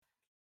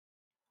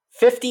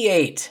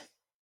58.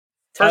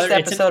 First Tyler,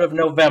 episode of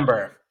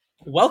November.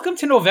 welcome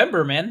to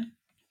November, man.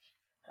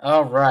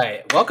 All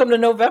right. Welcome to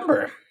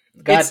November.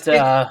 Got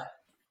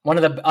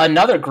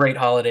another great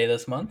holiday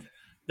this month.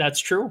 That's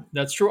true.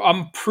 That's true.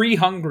 I'm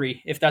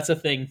pre-hungry, if that's a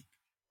thing.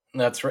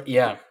 That's right.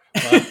 Yeah.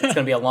 Well, it's going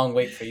to be a long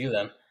wait for you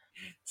then.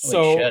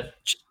 Holy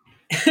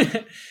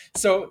shit.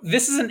 So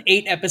this is an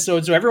 8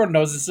 episode, so everyone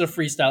knows this is a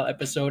freestyle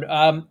episode.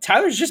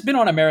 Tyler's just been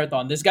on a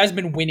marathon. This guy's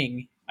been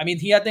winning. I mean,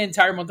 he had the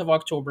entire month of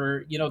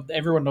October. You know,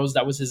 everyone knows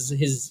that was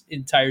his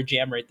entire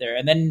jam right there.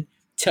 And then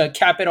to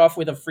cap it off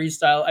with a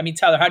freestyle. I mean,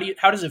 Tyler,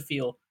 how does it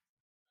feel?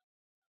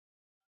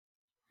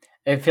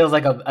 It feels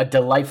like a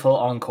delightful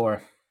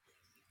encore.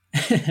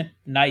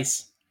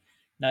 Nice.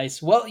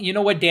 Well, you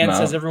know what Dan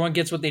says, everyone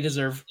gets what they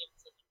deserve.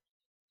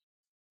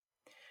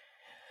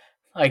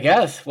 I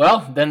guess.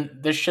 Well, then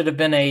this should have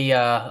been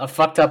a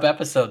fucked up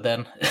episode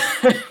then.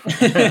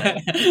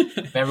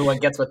 Everyone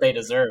gets what they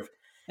deserve.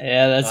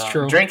 Yeah, that's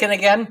true. Drinking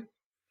again?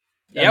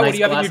 Yeah, what do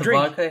you have in your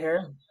drink? Vodka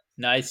here.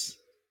 Nice.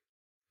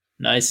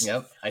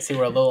 Yep. I see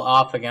we're a little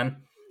off again.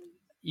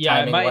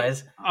 Yeah,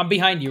 timing-wise. I'm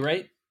behind you,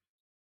 right?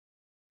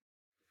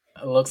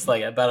 It looks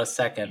like about a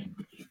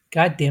second.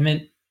 God damn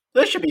it.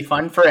 This should be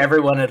fun for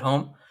everyone at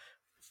home.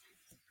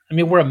 I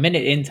mean, we're a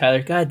minute in,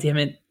 Tyler. God damn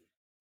it.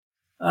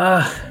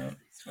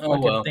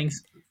 Well.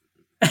 Things.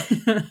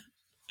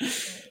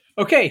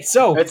 Okay,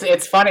 so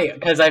it's funny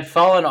because I've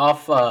fallen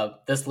off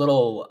this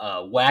little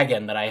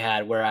wagon that I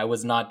had where I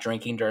was not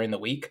drinking during the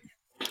week,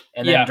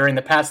 and then during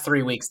the past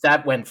 3 weeks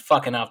that went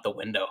fucking out the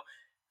window.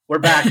 We're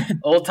back.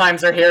 Old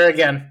times are here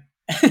again.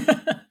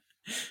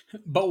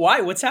 But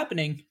why? What's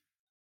happening?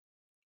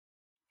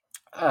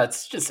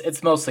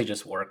 It's mostly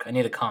just work. I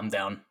need to calm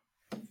down.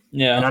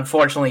 Yeah, and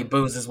unfortunately,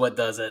 booze is what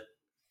does it.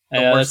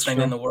 The worst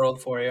thing in the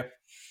world for you.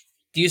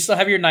 Do you still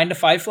have your 9 to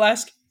 5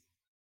 flask?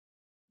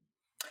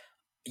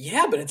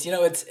 Yeah, but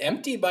it's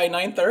empty by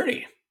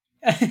 9:30.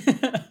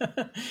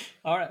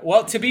 All right.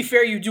 Well, to be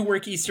fair, you do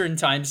work Eastern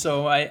time,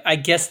 so I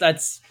guess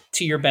that's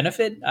to your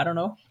benefit. I don't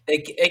know.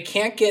 It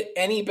can't get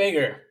any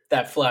bigger,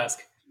 that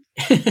flask.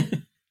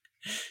 I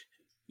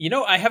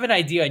have an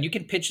idea, and you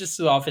can pitch this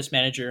to the office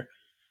manager.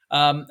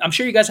 I'm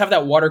sure you guys have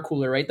that water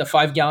cooler, right? The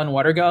 5-gallon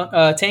water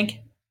tank.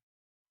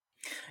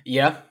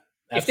 Yeah.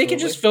 Absolutely. If they could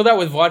just fill that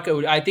with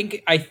vodka, I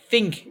think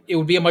it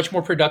would be a much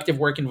more productive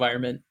work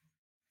environment.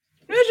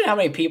 Imagine how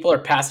many people are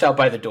passed out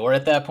by the door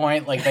at that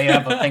point. Like they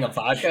have a thing of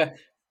vodka.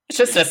 It's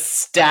just a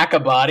stack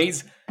of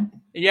bodies.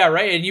 Yeah,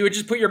 right. And you would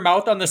just put your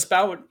mouth on the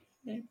spout.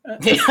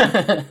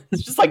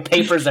 It's just like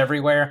papers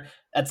everywhere.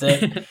 That's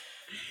it.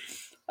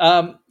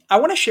 I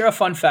want to share a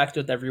fun fact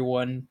with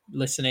everyone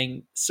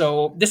listening.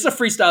 So this is a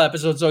freestyle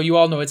episode, so you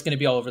all know it's going to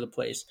be all over the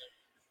place.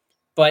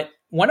 But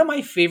one of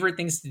my favorite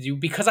things to do,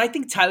 because I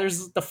think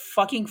Tyler's the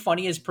fucking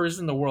funniest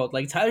person in the world.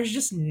 Like Tyler's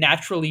just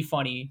naturally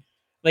funny.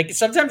 Like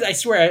sometimes I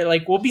swear,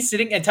 like we'll be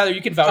sitting, and Tyler,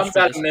 you can vouch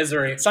for this.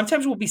 Misery.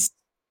 Sometimes we'll be,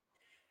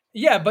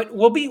 but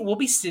we'll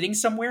be sitting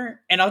somewhere,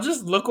 and I'll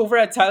just look over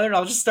at Tyler, and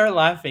I'll just start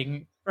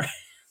laughing.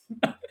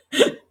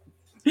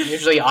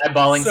 Usually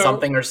eyeballing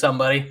something or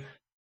somebody.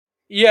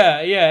 Yeah,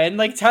 and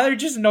like Tyler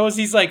just knows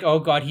he's like, oh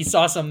god, he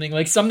saw something,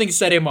 like something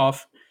set him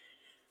off.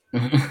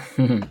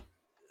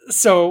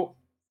 So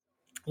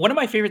one of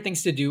my favorite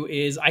things to do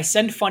is I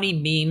send funny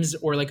memes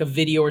or like a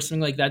video or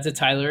something like that to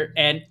Tyler,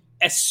 and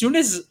as soon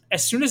as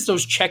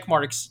those check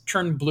marks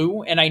turn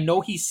blue and I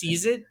know he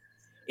sees it,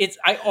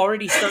 I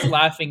already start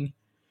laughing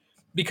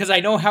because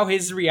I know how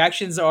his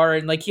reactions are,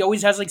 and like he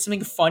always has like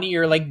something funny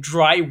or like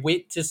dry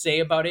wit to say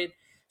about it.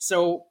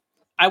 So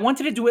I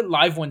wanted to do it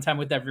live one time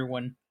with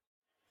everyone.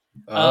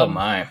 Oh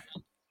my.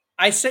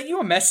 I sent you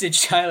a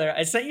message, Tyler.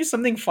 I sent you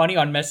something funny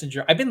on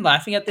Messenger. I've been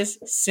laughing at this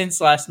since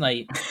last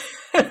night.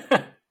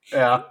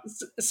 Yeah.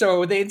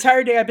 So the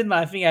entire day I've been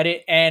laughing at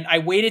it, and I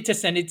waited to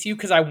send it to you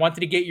because I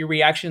wanted to get your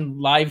reaction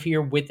live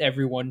here with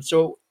everyone.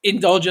 So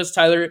indulge us,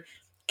 Tyler.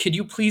 Could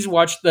you please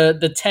watch the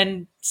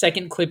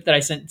 10-second clip that I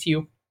sent to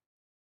you?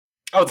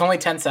 Oh, it's only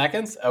 10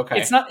 seconds? Okay.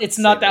 It's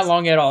not that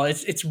long at all.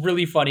 It's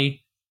really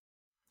funny.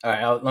 All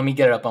right, let me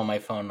get it up on my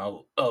phone.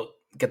 I'll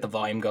get the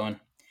volume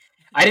going.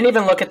 I didn't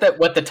even look at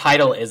what the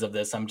title is of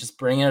this. I'm just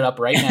bringing it up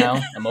right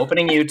now. I'm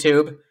opening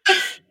YouTube.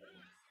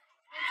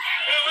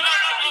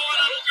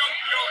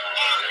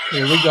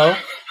 Here we go.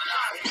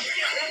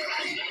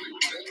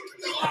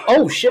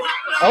 Oh, shit.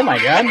 Oh, my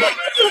God.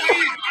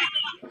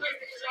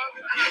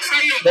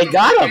 They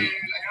got him.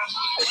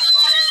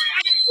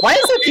 Why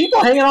is there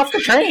people hanging off the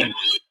train?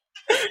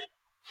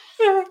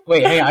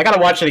 Wait, hang on. I got to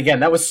watch it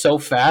again. That was so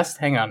fast.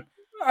 Hang on.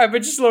 All right,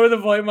 but just lower the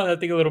volume on that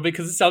thing a little bit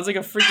because it sounds like a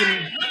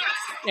freaking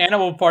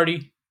animal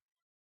party.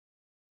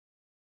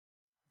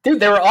 Dude,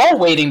 they were all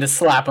waiting to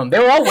slap him. They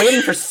were all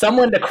waiting for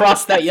someone to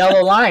cross that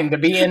yellow line to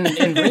be in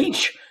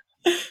reach.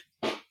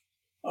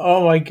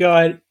 Oh my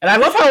god. And I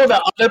love how the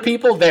other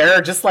people there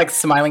are just like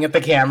smiling at the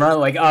camera,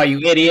 like, oh, you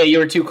idiot, you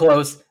were too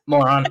close,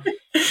 moron.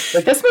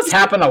 Like, this must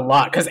happen a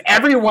lot, because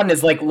everyone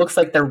is like, looks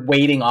like they're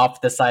waiting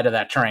off the side of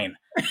that train.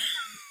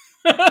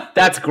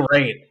 That's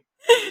great.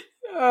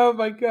 Oh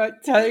my god.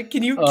 Tyler,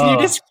 can you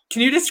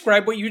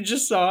describe what you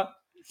just saw?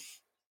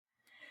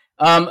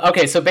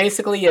 Okay, so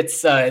basically,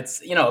 it's a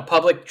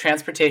public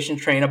transportation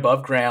train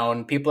above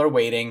ground. People are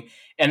waiting,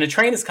 and a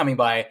train is coming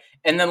by,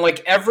 and then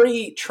like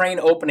every train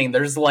opening,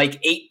 there's like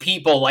 8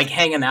 people like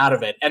hanging out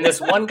of it, and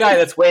this one guy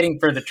that's waiting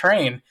for the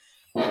train,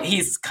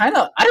 he's kind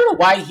of I don't know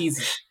why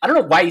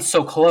he's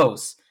so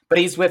close, but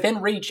he's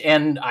within reach,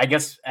 and I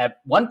guess at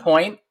one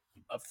point,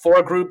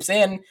 4 groups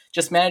in,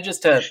 just manages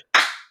to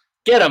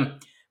get him.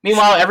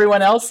 Meanwhile,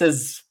 everyone else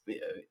is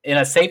in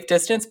a safe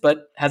distance,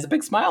 but has a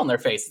big smile on their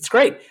face. It's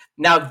great.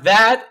 Now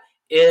that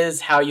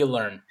is how you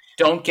learn.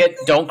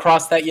 Don't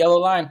cross that yellow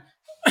line.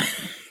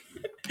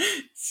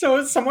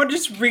 So someone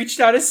just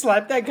reached out and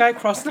slapped that guy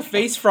across the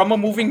face from a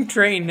moving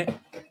train.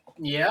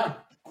 Yeah.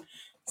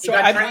 So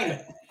got trained.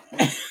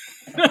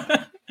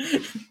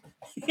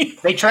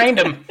 They trained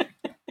him.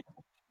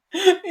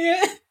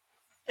 Yeah.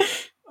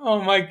 Oh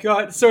my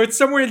god. So it's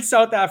somewhere in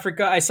South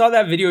Africa. I saw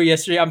that video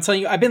yesterday. I'm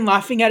telling you, I've been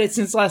laughing at it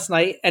since last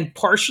night, and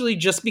partially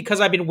just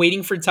because I've been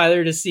waiting for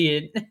Tyler to see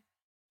it.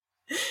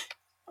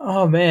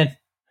 Oh man.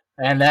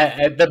 And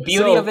that the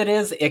beauty of it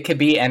is it could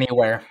be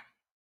anywhere.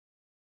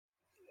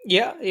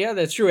 Yeah,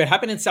 that's true. It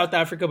happened in South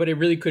Africa, but it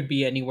really could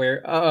be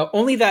anywhere.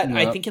 Only that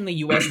I think in the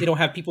US they don't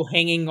have people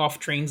hanging off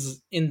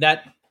trains in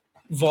that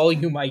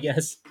volume, I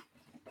guess.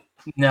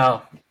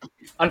 No.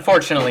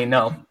 Unfortunately,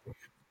 no.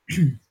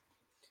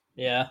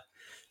 Yeah.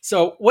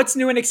 So what's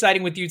new and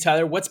exciting with you,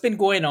 Tyler? What's been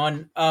going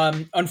on?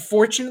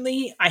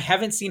 Unfortunately, I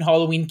haven't seen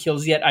Halloween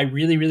Kills yet. I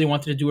really, really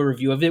wanted to do a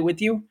review of it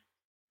with you.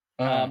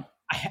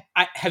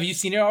 Have you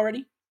seen it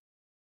already?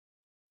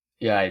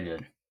 Yeah, I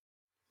did.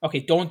 Okay,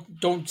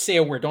 don't say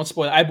a word. Don't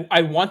spoil it.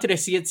 I wanted to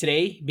see it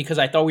today because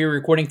I thought we were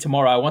recording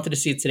tomorrow. I wanted to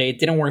see it today. It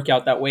didn't work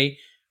out that way,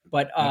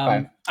 but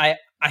I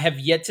have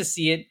yet to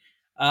see it.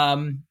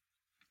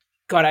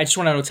 God, I just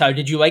want to know, Tyler,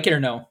 did you like it or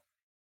no?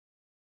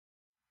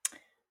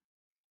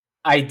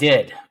 I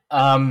did.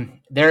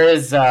 There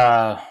is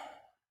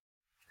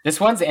this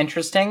one's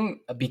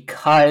interesting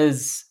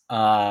because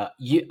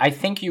I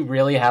think you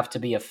really have to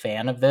be a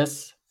fan of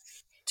this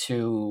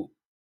to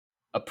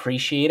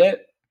appreciate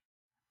it.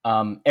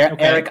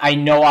 Eric, I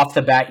know off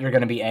the bat you're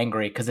going to be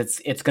angry because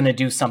it's going to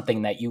do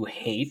something that you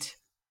hate.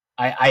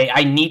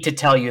 I need to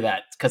tell you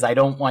that because I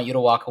don't want you to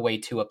walk away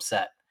too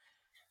upset.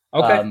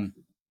 Okay.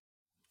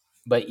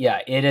 But yeah,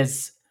 it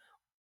is.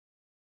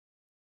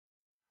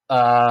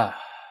 I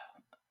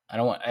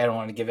don't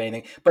want to give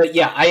anything, but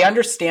yeah, I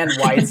understand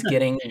why it's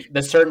getting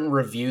the certain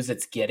reviews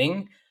it's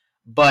getting.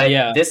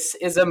 But This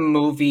is a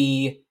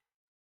movie.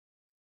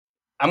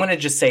 I'm going to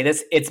just say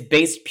this: it's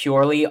based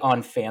purely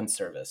on fan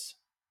service.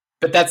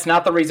 But that's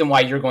not the reason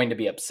why you're going to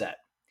be upset.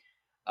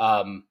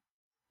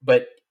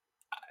 But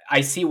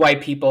I see why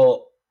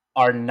people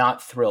are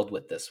not thrilled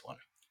with this one.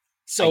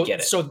 So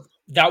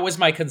that was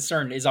my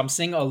concern. Is I'm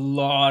seeing a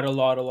lot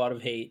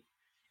of hate,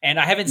 and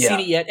I haven't seen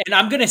it yet. And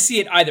I'm gonna see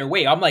it either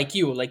way. I'm like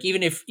you. Like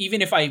even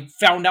if I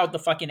found out the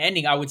fucking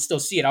ending, I would still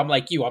see it. I'm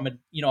like you. I'm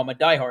a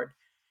diehard.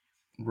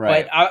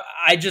 Right. But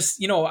I just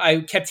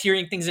I kept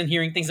hearing things,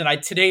 and I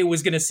today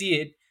was gonna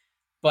see it.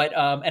 But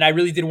and I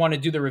really did want to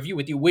do the review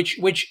with you, which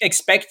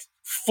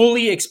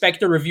fully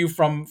expect a review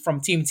from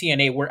Team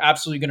TNA. We're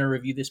absolutely going to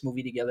review this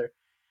movie together.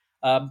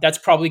 That's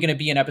probably going to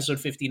be in episode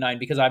 59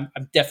 because I'm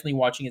definitely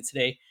watching it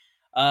today.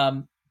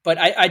 But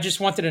I just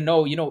wanted to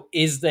know,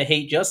 is the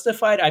hate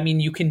justified? I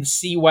mean, you can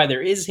see why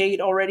there is hate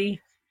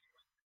already.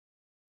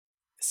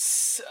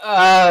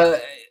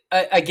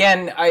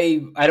 Again,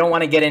 I don't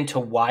want to get into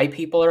why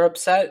people are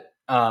upset.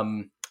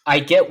 I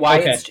get why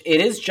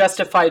it is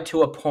justified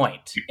to a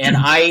point, and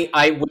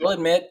I will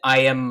admit I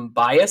am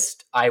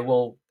biased. I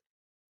will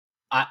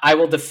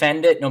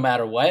defend it no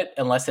matter what,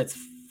 unless it's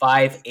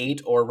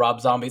 5-8 or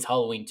Rob Zombie's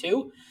Halloween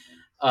 2.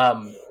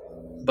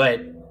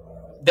 But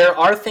there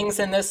are things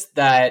in this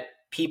that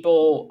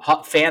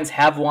fans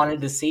have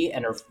wanted to see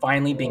and are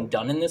finally being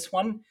done in this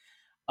one.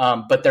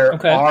 But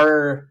there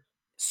are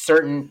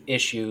certain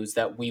issues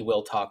that we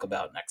will talk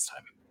about next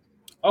time.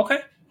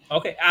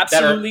 Okay,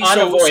 absolutely. That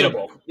are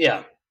unavoidable.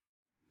 Yeah.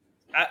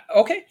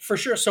 Okay, for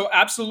sure. So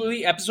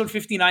absolutely, episode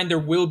 59, there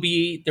will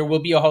be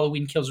a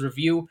Halloween Kills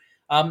review.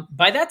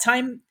 By that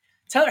time,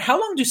 Tyler, how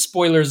long do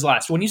spoilers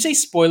last? When you say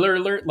spoiler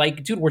alert,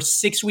 like, dude, we're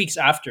 6 weeks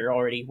after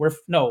already. We're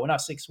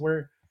not 6.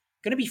 We're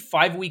gonna be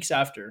 5 weeks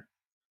after.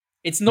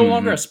 It's no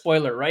longer a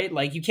spoiler, right?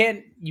 Like you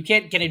can't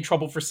get in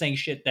trouble for saying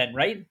shit then,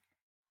 right?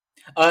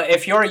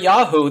 If you're a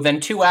Yahoo,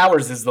 then 2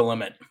 hours is the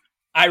limit.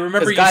 I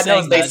remember you God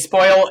saying knows they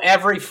spoil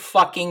every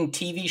fucking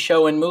TV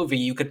show and movie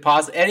you could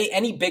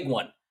any big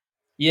one.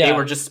 Yeah, they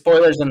were just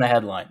spoilers in the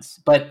headlines.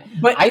 But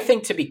I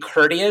think to be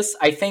courteous,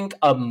 I think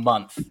a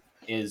month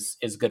is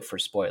good for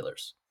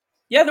spoilers.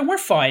 Yeah, then we're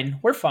fine.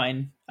 We're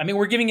fine. I mean,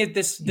 we're giving it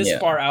this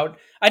far out.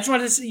 I just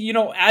wanted to say,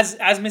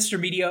 as Mr.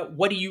 Media,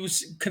 what do you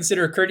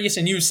consider courteous?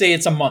 And you say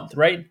it's a month,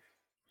 right?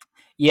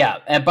 Yeah,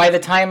 and by the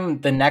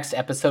time the next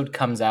episode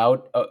comes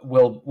out,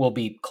 we'll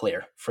be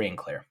free and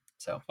clear.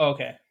 So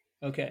okay,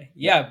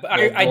 yeah.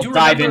 I do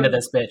dive into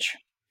this bitch.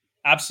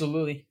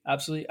 Absolutely.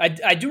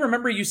 I do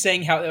remember you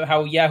saying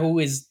how Yahoo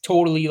is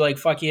totally like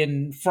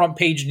fucking front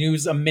page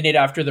news a minute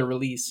after the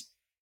release.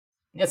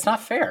 It's not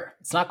fair.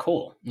 It's not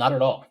cool. Not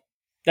at all.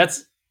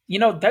 That's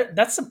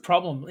that's the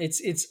problem.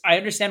 It's I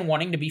understand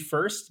wanting to be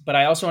first, but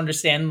I also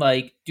understand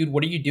like, dude,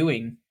 what are you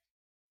doing?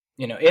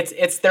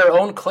 It's their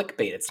own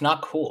clickbait. It's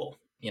not cool.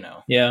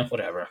 Yeah.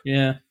 Whatever.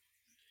 Yeah.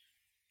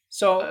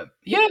 So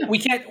Yeah. we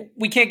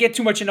can't get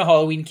too much into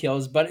Halloween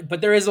Kills,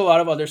 but there is a lot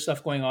of other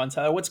stuff going on.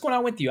 Tyler, what's going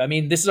on with you? I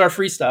mean, this is our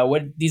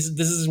freestyle. This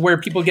is where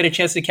people get a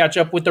chance to catch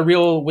up with the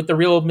real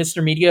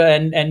Mr. Media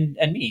and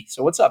me.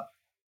 So what's up?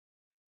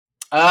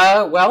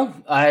 Well,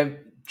 I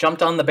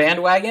jumped on the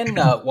bandwagon,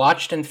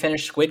 watched and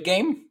finished Squid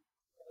Game,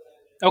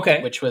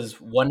 Okay. which was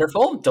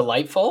wonderful,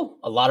 delightful,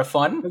 a lot of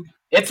fun.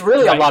 It's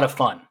really a Right. lot of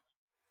fun.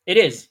 It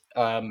is.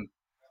 Yeah,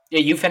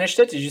 you finished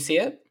it? Did you see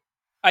it?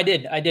 I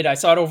did. I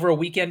saw it over a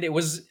weekend.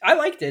 I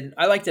liked it.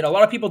 A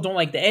lot of people don't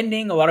like the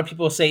ending. A lot of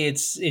people say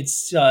it's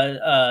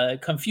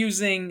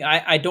confusing.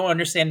 I don't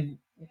understand,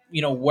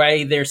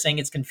 why they're saying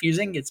it's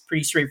confusing. It's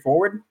pretty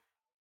straightforward.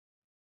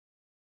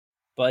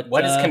 But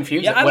What is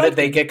confusing? yeah, I What did liked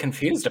they it. get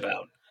confused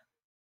about?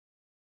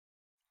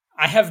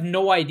 I have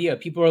no idea.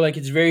 People are like,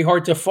 it's very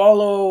hard to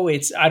follow.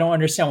 I don't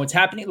understand what's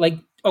happening. Like,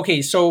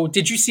 okay, so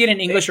did you see it in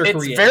English or It's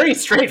Korean? very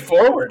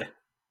straightforward.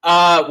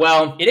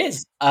 Well, It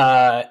is.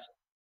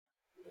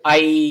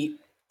 I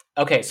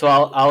okay, so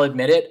I'll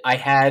admit it. I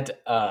had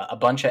a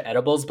bunch of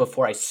edibles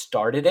before I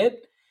started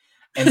it,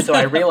 and so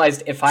I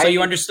realized if So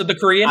you understood the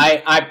Korean?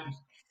 I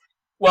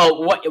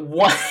well, what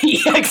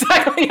yeah,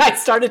 exactly. I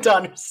started to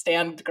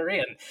understand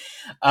Korean.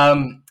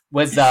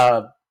 Was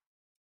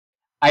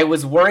I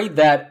was worried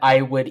that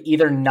I would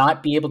either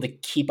not be able to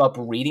keep up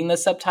reading the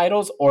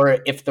subtitles, or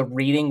if the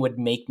reading would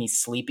make me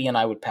sleepy and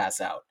I would pass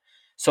out.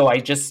 So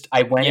I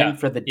went Yeah. in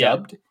for the Yeah.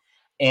 dubbed,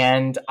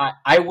 and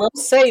I will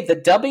say the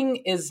dubbing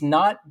is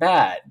not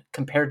bad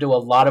compared to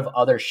a lot of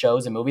other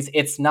shows and movies.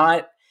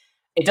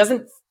 It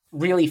doesn't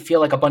really feel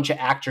like a bunch of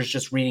actors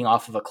just reading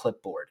off of a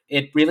clipboard.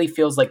 It really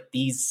feels like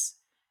these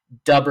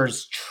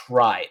dubbers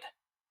tried,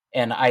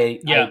 and I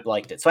Yeah.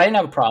 liked it. So I didn't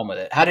have a problem with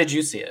it. How did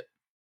you see it?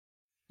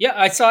 Yeah,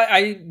 I saw.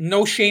 I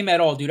no shame at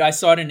all, dude. I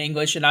saw it in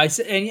English,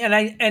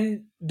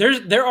 and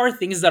there are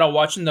things that I'll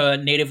watch in the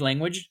native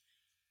language,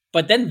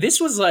 but then this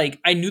was like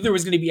I knew there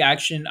was going to be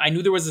action. I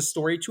knew there was a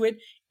story to it.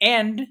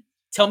 And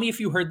tell me if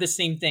you heard the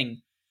same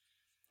thing.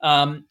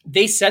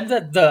 They said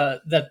that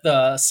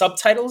the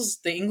subtitles,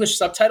 the English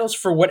subtitles,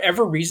 for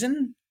whatever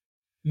reason,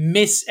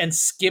 miss and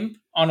skimp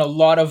on a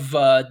lot of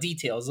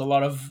details, a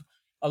lot of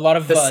The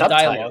dialogue.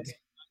 subtitles.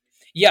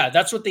 Yeah,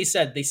 that's what they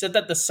said. They said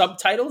that the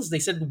subtitles, they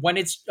said when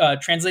it's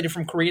translated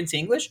from Korean to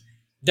English,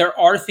 there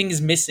are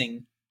things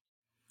missing.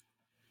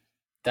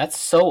 That's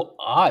so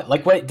odd.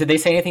 Like, what did they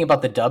say anything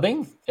about the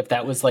dubbing? If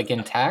that was like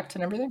intact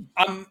and everything?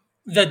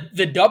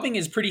 The dubbing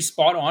is pretty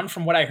spot on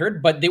from what I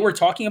heard, but they were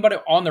talking about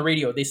it on the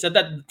radio. They said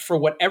that for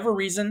whatever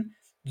reason,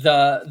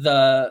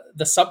 the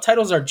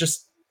subtitles are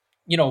just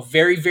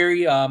very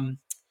very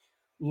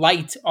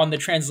light on the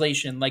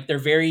translation. Like they're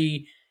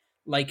very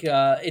like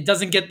it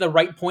doesn't get the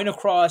right point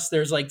across.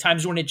 There's like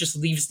times when it just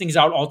leaves things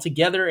out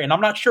altogether, and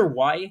I'm not sure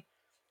why.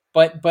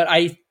 But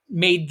I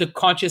made the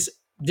conscious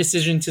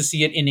decision to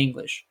see it in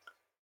English.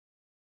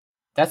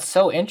 That's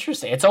so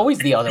interesting. It's always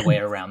the other way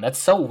around. That's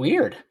so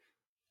weird.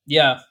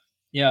 Yeah,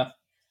 yeah.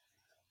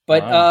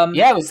 But Wow.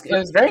 Yeah, it was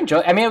very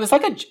enjoyable. I mean, it was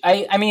like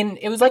I mean,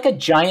 it was like a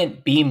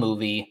giant B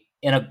movie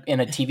in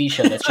a TV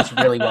show that's just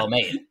really well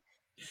made.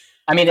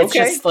 I mean, it's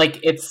okay. just like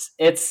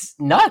it's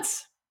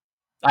nuts.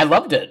 I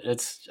loved it.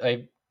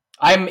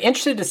 I'm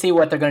interested to see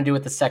what they're going to do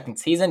with the second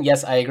season.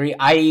 Yes, I agree.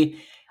 I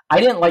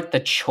didn't like the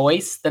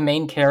choice the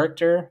main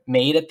character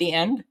made at the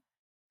end.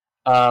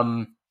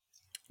 Right.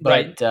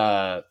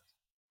 But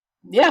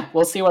yeah,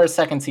 we'll see where the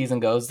second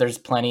season goes. There's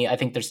plenty. I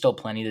think there's still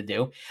plenty to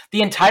do.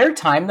 The entire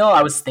time, though,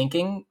 I was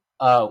thinking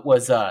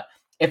was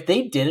if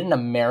they did an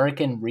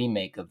American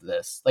remake of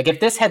this, like if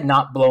this had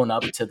not blown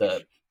up to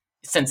the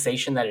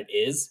sensation that it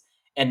is,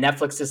 and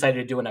Netflix decided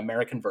to do an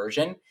American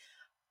version,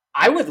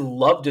 I would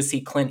love to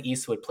see Clint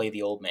Eastwood play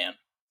the old man.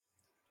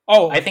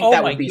 I think Oh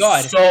that my would be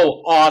god.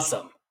 so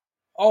awesome.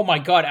 Oh my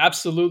god,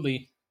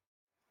 absolutely.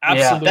 Yeah,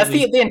 that's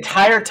Absolutely. the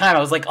entire time I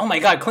was like, oh my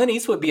god, Clint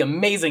Eastwood would be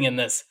amazing in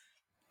this.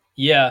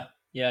 Yeah.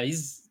 Yeah,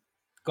 he's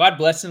God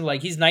bless him.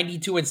 Like he's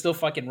 92 and still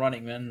fucking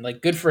running, man.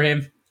 Like good for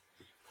him.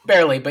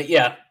 Barely, but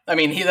yeah. I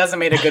mean, he hasn't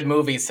made a good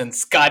movie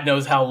since God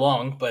knows how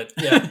long, but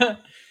yeah.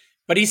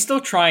 But he's still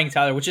trying,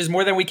 Tyler, which is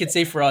more than we could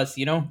say for us,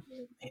 you know?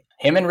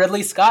 Him and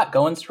Ridley Scott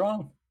going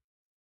strong.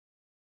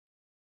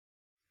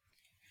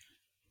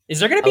 Is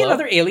there going to be Hello?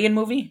 another Alien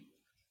movie?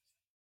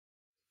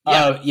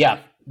 Yeah,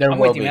 there I'm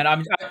will with you, be.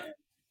 man.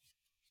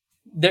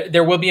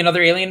 There will be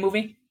another Alien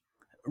movie?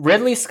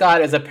 Ridley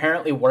Scott is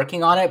apparently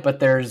working on it, but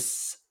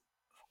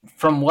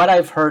from what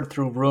I've heard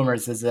through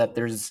rumors, is that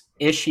there's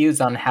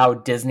issues on how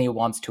Disney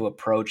wants to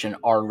approach an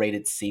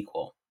R-rated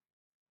sequel,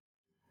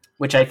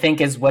 which I think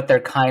is what they're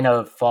kind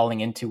of falling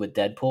into with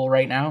Deadpool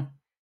right now.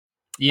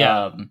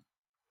 Yeah.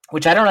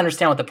 Which I don't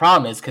understand what the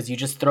problem is, because you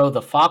just throw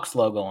the Fox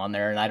logo on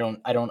there, and I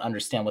don't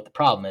understand what the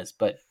problem is.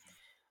 But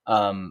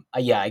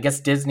yeah, I guess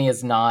Disney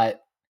is not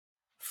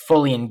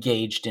fully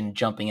engaged in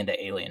jumping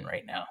into Alien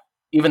right now.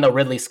 even though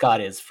Ridley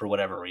Scott is for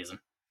whatever reason.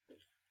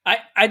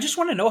 I just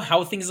want to know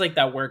how things like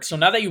that work. So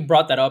now that you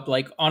brought that up,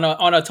 like on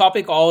a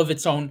topic all of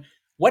its own,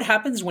 what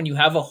happens when you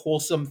have a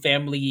wholesome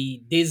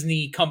family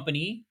Disney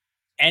company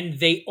and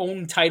they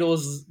own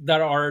titles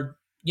that are,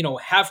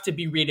 have to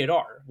be rated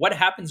R? What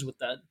happens with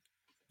that?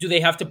 Do they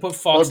have to put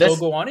Fox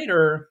logo on it,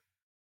 or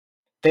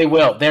they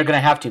will? They're going to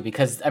have to,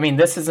 because I mean,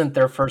 this isn't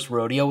their first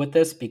rodeo with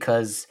this.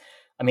 Because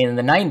I mean, in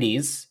the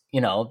 90s,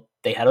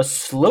 they had a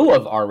slew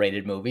of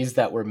R-rated movies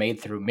that were made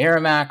through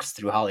Miramax,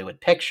 through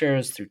Hollywood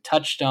Pictures, through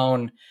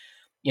Touchstone.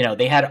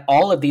 They had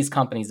all of these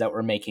companies that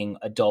were making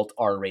adult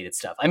R-rated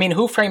stuff. I mean,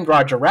 Who Framed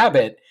Roger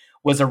Rabbit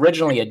was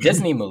originally a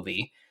Disney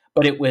movie,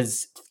 but it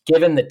was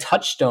given the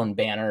Touchstone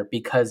banner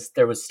because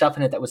there was stuff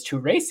in it that was too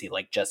racy,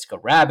 like Jessica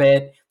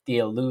Rabbit, the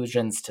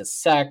allusions to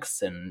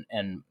sex and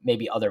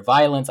maybe other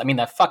violence. I mean,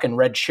 that fucking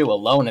red shoe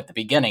alone at the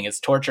beginning is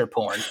torture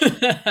porn.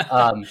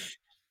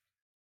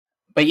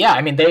 But yeah,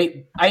 I mean,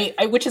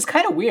 which is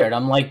kind of weird.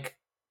 I'm like,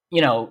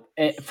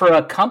 for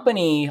a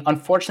company,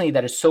 unfortunately,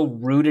 that is so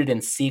rooted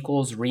in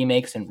sequels,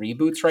 remakes, and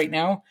reboots right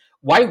now,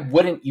 why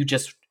wouldn't you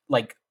just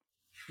like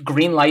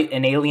greenlight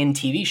an Alien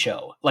TV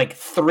show, like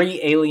 3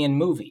 Alien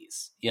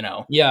movies?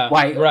 Yeah,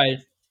 why? Right.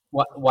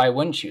 Why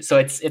wouldn't you? So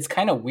it's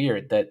kind of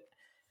weird that,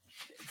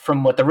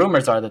 from what the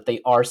rumors are, that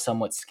they are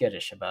somewhat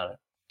skittish about it.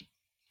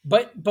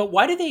 But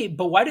why do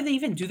they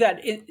even do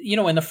that?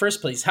 In the first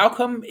place, how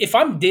come if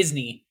I'm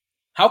Disney?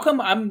 How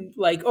come I'm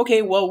like,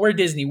 okay, well, we're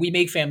Disney. We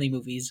make family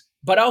movies.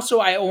 But also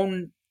I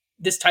own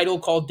this title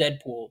called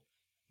Deadpool.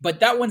 But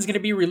that one's going to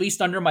be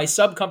released under my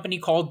sub company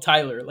called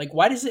Tyler. Like,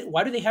 why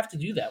do they have to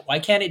do that? Why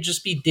can't it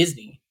just be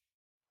Disney?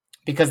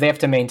 Because they have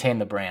to maintain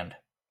the brand.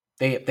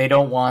 They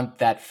don't want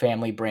that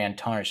family brand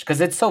tarnished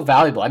because it's so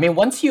valuable. I mean,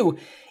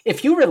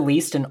 if you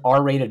released an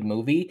R-rated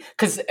movie,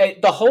 because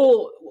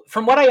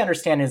from what I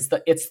understand is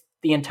it's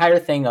the entire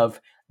thing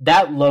of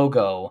that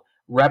logo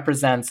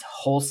represents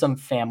wholesome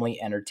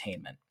family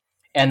entertainment.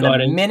 And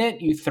the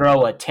minute you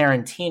throw a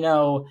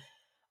Tarantino,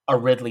 a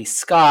Ridley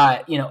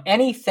Scott,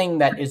 anything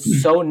that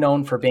is so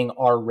known for being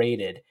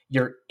R-rated,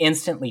 you're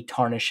instantly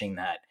tarnishing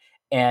that.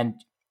 And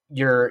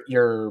your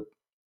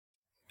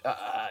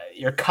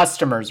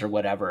customers or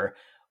whatever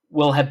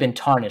will have been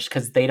tarnished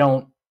because they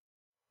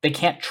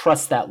can't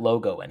trust that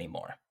logo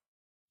anymore.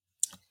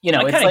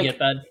 I kind of get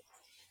that.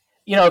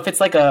 If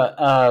it's like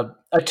a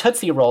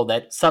Tootsie Roll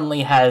that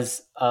suddenly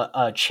has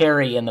a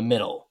cherry in the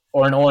middle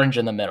or an orange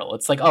in the middle,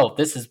 it's like, oh,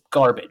 this is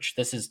garbage.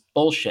 This is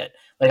bullshit.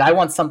 Like, I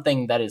want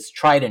something that is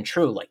tried and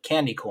true, like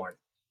candy corn.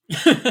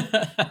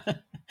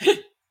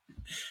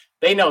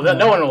 They know that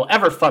no one will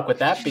ever fuck with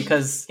that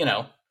because, it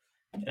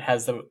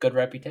has a good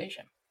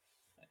reputation.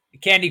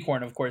 Candy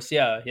corn, of course.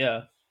 Yeah.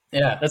 Yeah.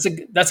 That's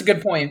a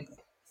good point.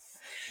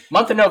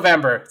 Month of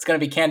November. It's going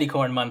to be candy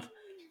corn month.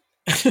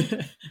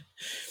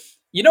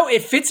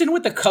 It fits in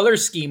with the color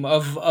scheme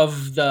of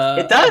the.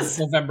 It does.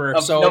 November.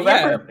 Of so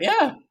November.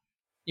 Yeah.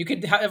 You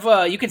could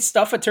you could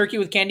stuff a turkey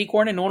with candy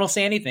corn and no one will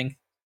say anything.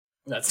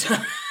 That's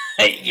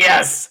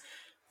yes.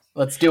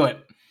 Let's do it.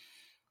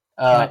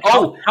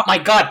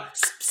 My God!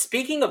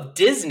 Speaking of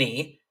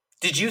Disney,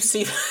 did you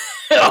see?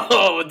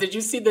 Did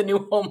you see the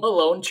new Home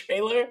Alone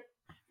trailer?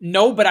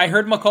 No, but I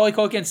heard Macaulay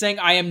Culkin saying,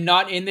 "I am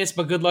not in this,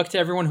 but good luck to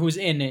everyone who's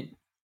in it."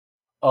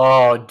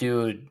 Oh,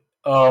 dude!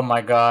 Oh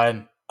my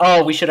God!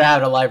 Oh, we should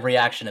have had a live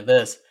reaction to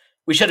this.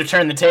 We should have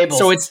turned the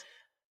tables.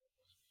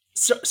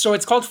 So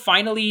it's called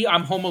Finally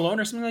I'm Home Alone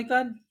or something like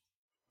that?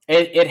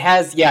 It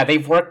has, yeah,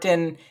 they've worked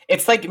in,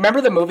 it's like, remember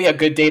the movie A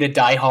Good Day to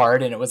Die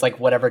Hard, and it was like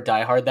whatever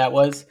Die Hard that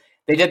was?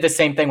 They did the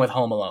same thing with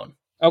Home Alone.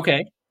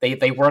 Okay.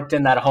 They worked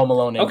in that Home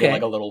Alone into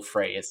like a little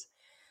phrase.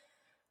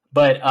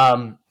 But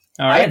right.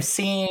 I've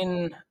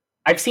seen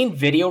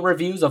video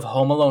reviews of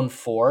Home Alone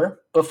 4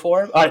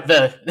 before,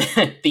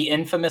 the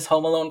infamous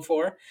Home Alone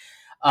 4.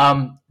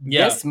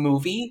 This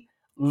movie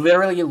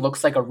literally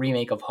looks like a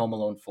remake of Home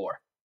Alone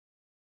 4.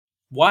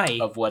 Why?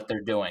 Of what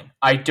they're doing.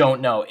 I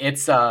don't know.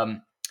 It's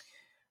a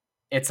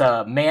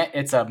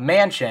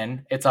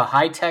mansion. It's a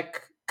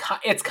high-tech,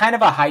 it's kind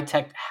of a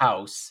high-tech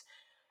house.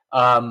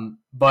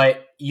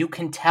 But you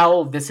can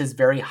tell this is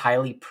very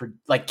highly,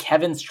 like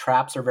Kevin's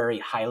traps are very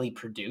highly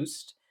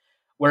produced.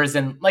 Whereas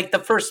in like the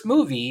first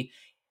movie,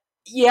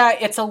 yeah,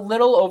 it's a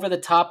little over the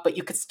top, but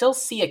you could still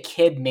see a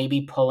kid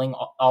maybe pulling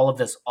all of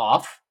this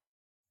off.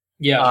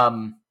 Yeah.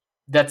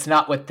 That's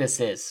not what this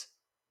is.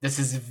 This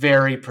is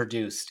very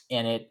produced,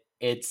 and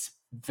it's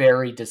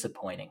very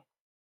disappointing.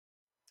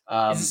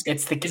 Is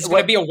it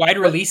going to be a wide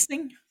release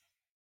thing?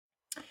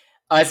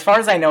 As far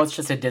as I know, it's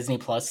just a Disney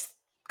Plus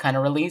kind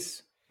of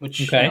release,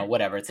 which,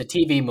 whatever. It's a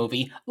TV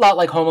movie, a lot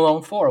like Home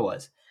Alone 4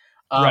 was.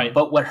 Right.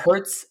 But what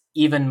hurts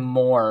even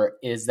more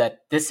is that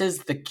this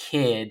is the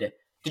kid.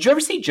 Did you ever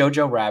see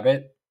Jojo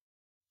Rabbit?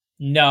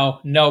 No,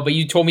 but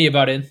you told me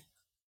about it.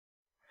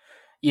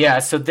 Yeah,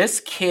 so this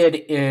kid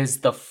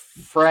is the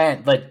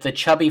friend, like the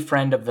chubby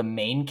friend of the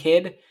main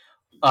kid.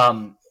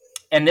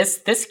 And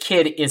this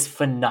kid is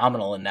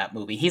phenomenal in that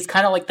movie. He's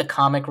kind of like the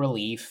comic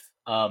relief.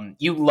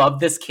 You love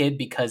this kid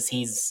because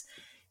he's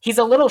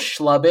a little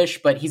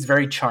schlubbish, but he's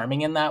very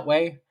charming in that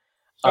way.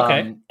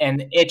 Okay.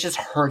 And it just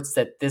hurts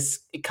that this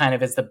kind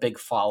of is the big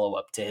follow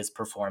up to his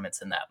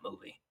performance in that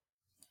movie.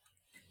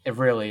 It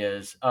really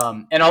is.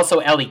 And also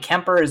Ellie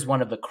Kemper is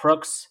one of the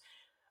crooks.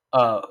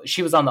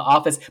 She was on The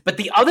Office. But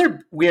the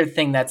other weird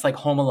thing that's like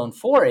Home Alone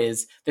 4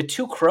 is the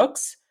two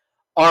crooks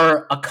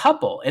are a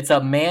couple. It's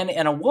a man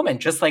and a woman,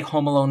 just like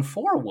Home Alone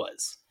 4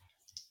 was.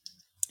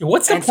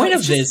 What's the point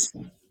of this?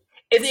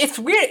 It's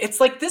weird.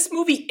 It's like this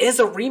movie is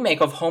a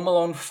remake of Home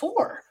Alone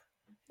 4.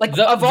 Like,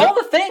 all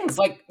the things,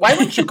 like, why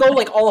wouldn't you go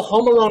like all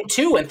Home Alone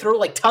 2 and throw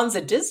like tons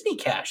of Disney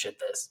cash at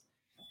this?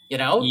 You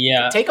know?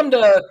 Yeah. Take them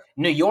to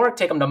New York,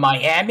 take them to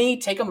Miami,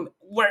 take them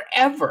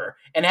wherever,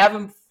 and have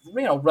him,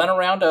 run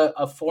around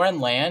a foreign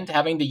land,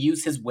 having to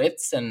use his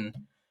wits and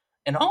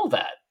all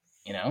that,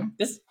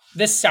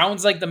 This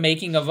sounds like the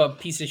making of a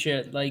piece of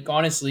shit, like,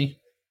 honestly.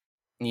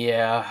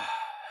 Yeah.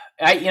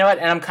 You know what?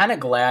 And I'm kind of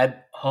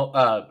glad,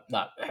 I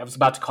was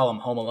about to call him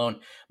Home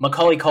Alone.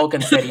 Macaulay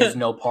Culkin said he has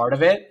no part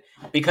of it.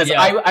 Because,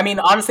 yeah. I mean,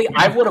 honestly,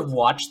 I would have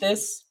watched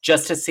this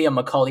just to see a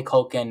Macaulay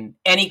Culkin,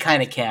 any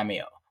kind of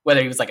cameo.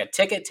 Whether he was like a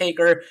ticket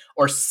taker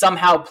or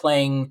somehow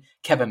playing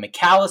Kevin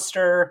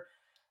McAllister.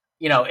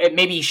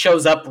 Maybe he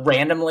shows up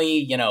randomly,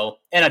 in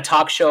a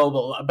talk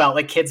show about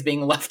like kids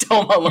being left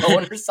home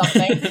alone or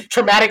something.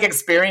 Traumatic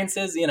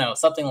experiences,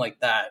 something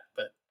like that.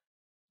 But,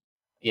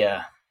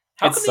 yeah.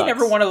 How come they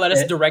never want to let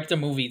us direct a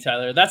movie,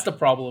 Tyler? That's the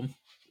problem.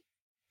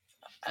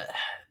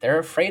 They're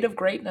afraid of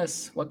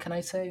greatness. What can I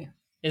say?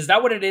 Is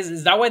that what it is?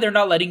 Is that why they're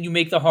not letting you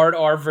make the hard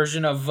R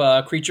version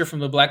of Creature from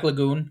the Black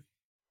Lagoon?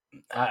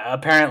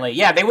 Apparently.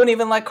 Yeah, they wouldn't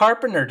even let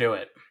Carpenter do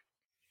it.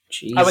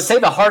 Jeez. I would say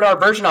the hard R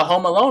version of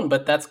Home Alone,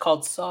 but that's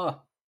called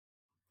Saw.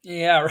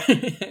 Yeah,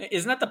 right.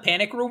 Isn't that the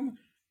Panic Room?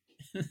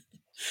 Yeah,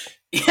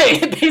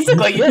 it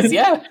basically is,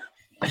 yeah.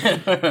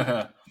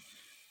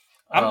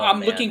 I'm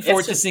looking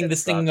forward to seeing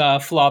this thing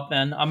flop,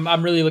 man.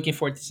 I'm really looking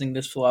forward to seeing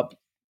this flop.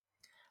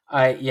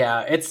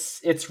 Yeah,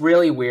 it's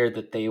really weird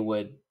that they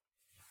would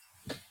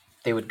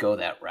go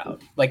that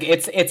route. Like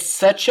it's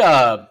such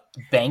a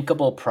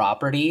bankable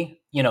property.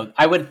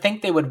 I would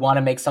think they would want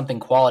to make something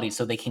quality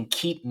so they can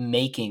keep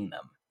making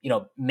them.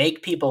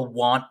 Make people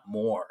want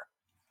more.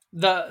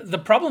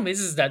 The problem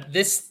is that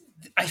this,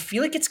 I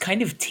feel like it's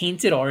kind of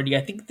tainted already.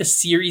 I think the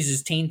series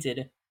is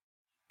tainted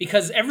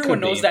because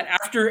everyone knows that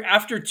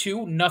after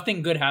 2,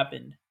 nothing good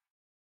happened.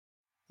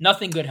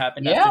 Nothing good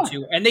happened after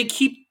 2, and they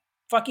keep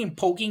fucking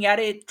poking at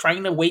it,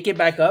 trying to wake it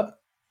back up,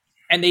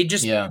 and they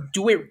just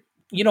do it.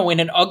 In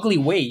an ugly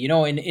way,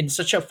 in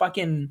such a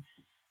fucking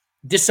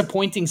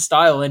disappointing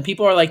style. And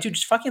people are like, dude,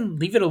 just fucking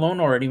leave it alone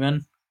already,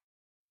 man.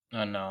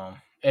 Oh, no.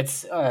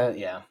 It's,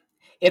 yeah.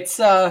 It's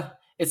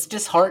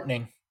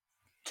disheartening,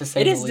 to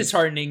say the least. It is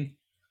disheartening.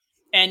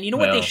 And you know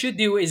what they should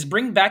do is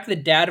bring back the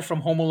dad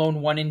from Home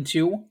Alone 1 and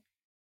 2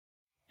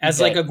 as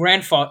like a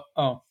grandfather.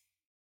 Oh.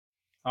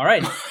 All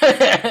right.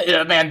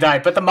 Yeah, man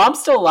died. But the mom's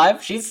still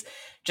alive. She's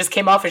just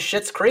came off of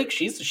Schitt's Creek.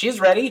 She's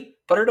ready.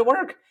 Put her to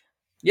work.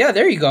 Yeah,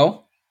 there you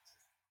go.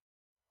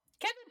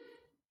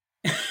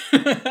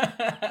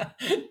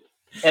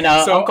 And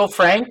Uncle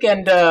Frank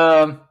and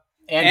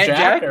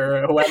Jack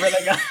or whoever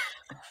they got.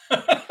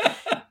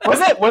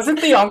 Wasn't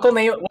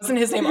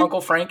his name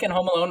Uncle Frank in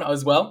Home Alone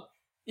as well?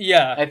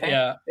 Yeah, I think.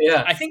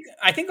 Yeah. I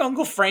think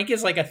Uncle Frank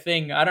is like a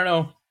thing. I don't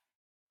know.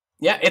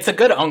 Yeah, it's a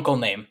good uncle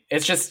name.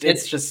 It's just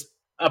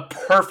a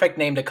perfect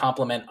name to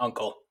compliment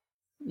Uncle.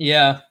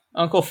 Yeah,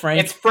 Uncle Frank.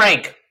 It's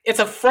Frank. It's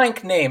a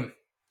Frank name.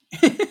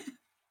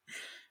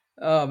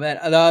 Oh,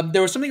 man.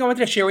 There was something I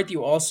wanted to share with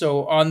you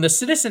also on the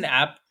Citizen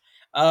app.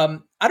 I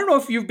don't know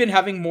if you've been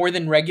having more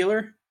than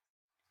regular,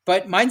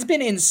 but mine's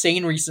been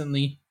insane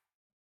recently.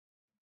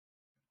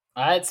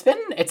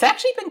 It's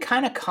actually been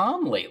kind of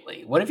calm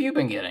lately. What have you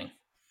been getting?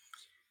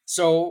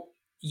 So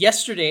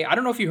yesterday, I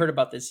don't know if you heard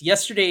about this.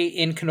 Yesterday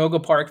in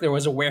Canoga Park, there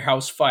was a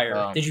warehouse fire.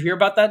 Oh. Did you hear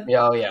about that?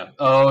 Oh,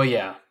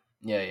 yeah.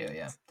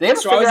 Yeah. They ever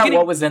figure out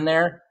what was in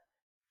there?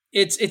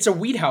 It's a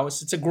weed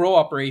house. It's a grow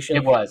operation.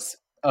 It was.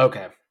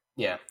 Okay.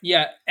 Yeah.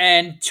 Yeah,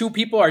 and 2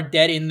 people are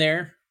dead in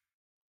there.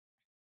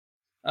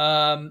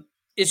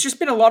 It's just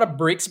been a lot of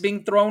bricks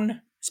being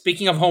thrown.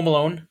 Speaking of Home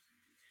Alone.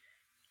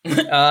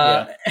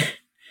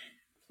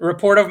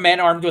 Report of man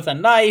armed with a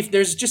knife.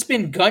 There's just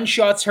been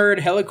gunshots heard,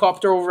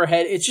 helicopter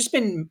overhead. It's just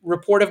been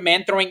report of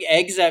man throwing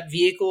eggs at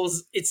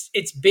vehicles.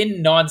 It's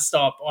been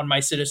nonstop on my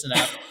Citizen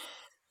app.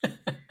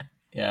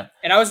 Yeah.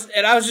 And I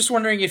was just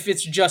wondering if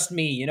it's just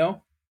me,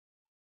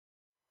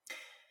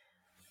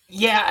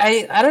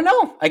 Yeah, I don't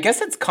know. I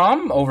guess it's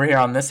calm over here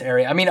on this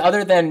area. I mean,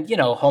 other than,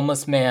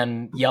 homeless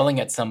man yelling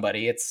at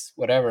somebody, it's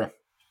whatever.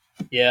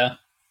 Yeah.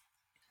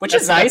 Which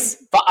is nice,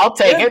 but I'll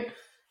take it.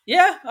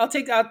 Yeah, I'll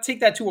take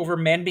that too over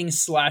man being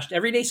slashed.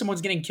 Every day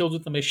someone's getting killed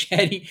with a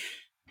machete.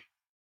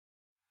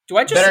 Do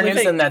I just better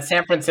news than that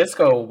San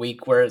Francisco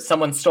week where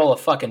someone stole a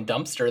fucking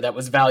dumpster that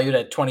was valued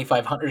at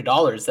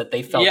 $2,500 that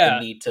they felt the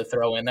need to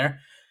throw in there.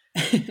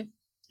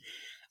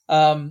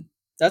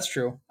 That's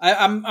true.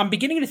 I'm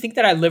beginning to think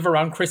that I live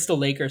around Crystal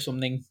Lake or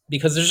something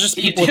because there's just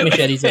people with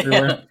machetes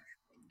everywhere.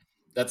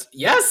 That's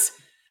yes.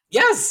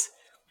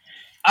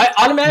 I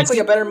automatically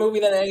a better movie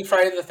than any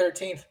Friday the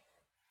 13th.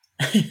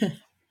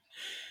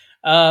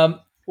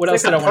 What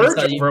It's else like did I a want to purge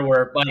tell you?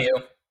 over by you.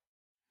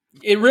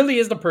 It really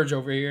is the purge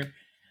over here.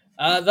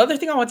 The other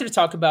thing I wanted to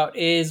talk about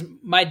is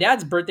my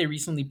dad's birthday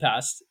recently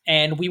passed,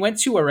 and we went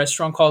to a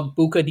restaurant called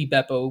Buca di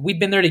Beppo. We'd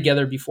been there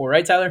together before,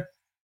 right, Tyler?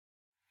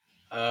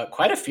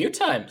 Quite a few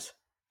times.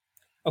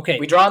 We Okay.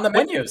 draw on the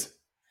What? menus.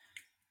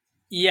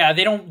 Yeah,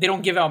 they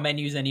don't give out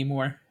menus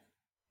anymore.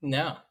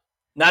 No,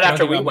 not They don't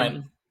after give we out went.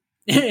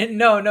 menus.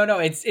 No.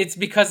 It's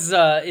because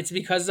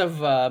of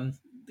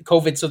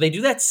COVID. So they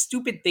do that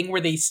stupid thing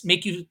where they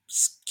make you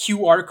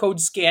QR code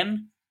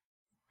scan.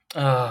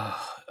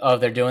 Oh,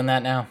 they're doing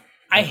that now.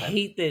 I Okay.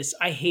 hate this.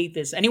 I hate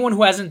this. Anyone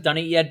who hasn't done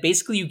it yet,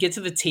 basically you get to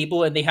the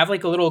table and they have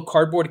like a little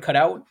cardboard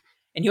cutout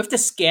and you have to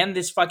scan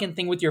this fucking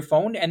thing with your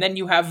phone and then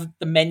you have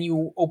the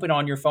menu open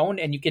on your phone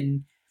and you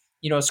can,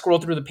 scroll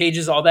through the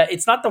pages, all that.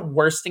 It's not the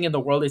worst thing in the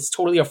world. It's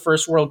totally a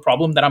first world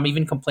problem that I'm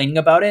even complaining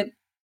about it.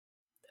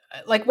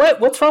 Like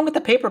what's wrong with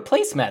the paper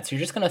placemats? You're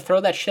just gonna throw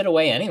that shit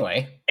away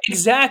anyway.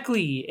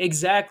 Exactly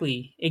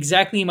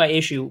my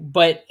issue.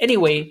 But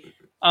anyway,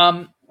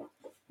 um,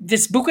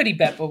 this Buca di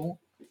Beppo,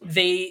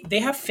 they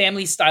have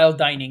family style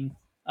dining.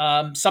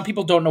 Some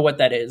people don't know what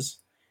that is.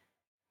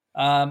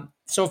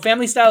 So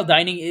family style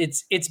dining,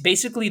 it's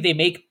basically they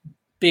make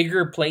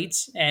bigger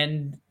plates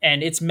and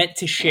it's meant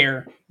to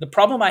share. The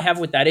problem I have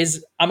with that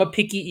is I'm a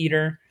picky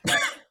eater,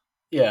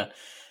 Yeah.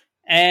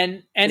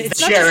 and It's it's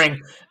the not just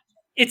sharing.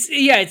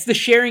 it's the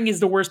sharing is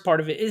the worst part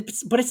of it.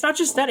 But it's not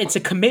just that; it's a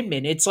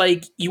commitment. It's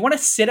like you want to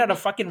sit at a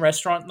fucking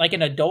restaurant like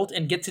an adult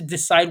and get to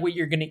decide what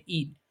you're gonna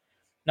eat,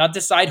 not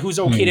decide who's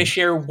okay to Hmm.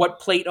 share what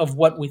plate of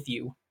what with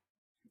you.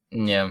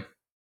 Yeah.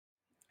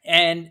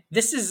 And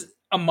this is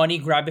a money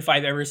grab if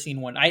I've ever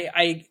seen one.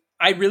 I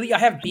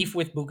have beef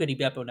with Buca di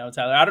Beppo now,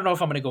 Tyler. I don't know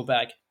if I'm gonna go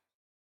back.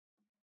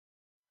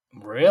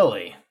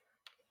 Really?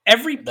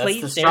 Every That's the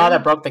plate straw there,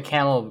 that broke the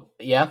camel.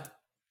 Yeah.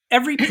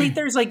 every plate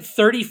there's like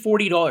 $30,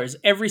 $40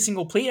 every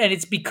single plate, and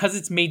it's because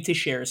it's made to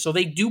share. So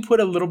they do put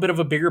a little bit of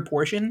a bigger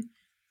portion.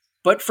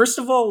 But first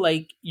of all,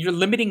 like you're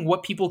limiting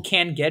what people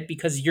can get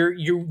because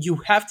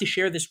you have to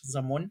share this with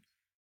someone.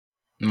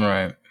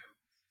 Right.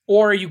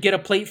 Or you get a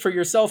plate for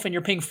yourself and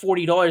you're paying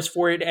 $40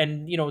 for it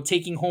and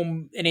taking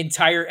home an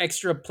entire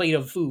extra plate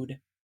of food.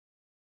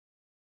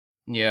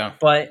 Yeah.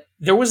 But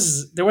there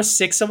was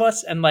six of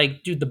us and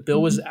like dude the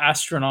bill was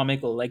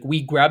astronomical. Like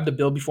we grabbed the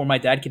bill before my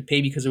dad could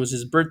pay because it was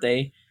his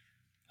birthday.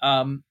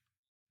 um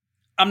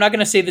I'm not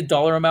gonna say the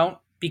dollar amount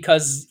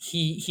because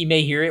he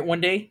may hear it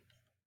one day.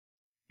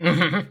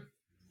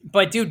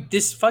 But dude,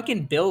 this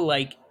fucking bill,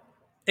 like,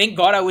 thank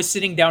God I was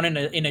sitting down in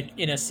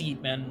a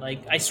seat, man.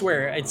 Like I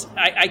swear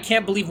I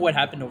can't believe what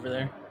happened over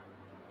there.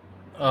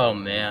 Oh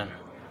man.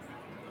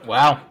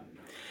 Wow.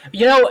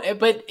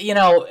 But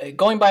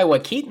going by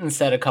what Keaton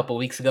said a couple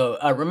weeks ago,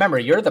 remember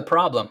you're the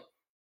problem.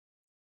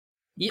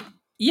 Yeah,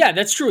 yeah,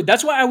 that's true.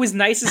 That's why I was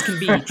nice as can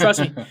be.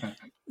 Trust me.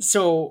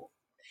 So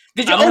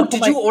Did you? I'm gonna Oh, put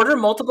did my you order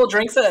multiple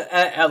drinks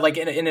like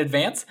in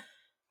advance?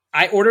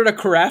 I ordered a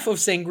carafe of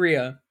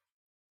sangria.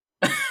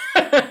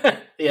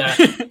 Yeah.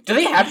 Do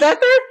they have that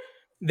there?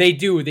 They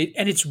do.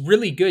 And it's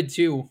really good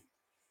too.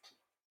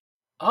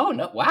 Oh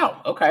no!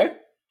 Wow. Okay.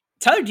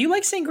 Tyler, do you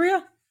like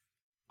sangria?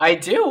 I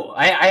do.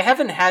 I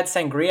haven't had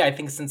sangria. I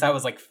think since I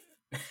was like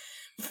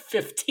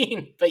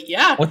 15. But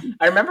yeah, What?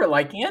 I remember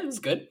liking it. It was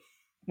good.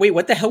 Wait,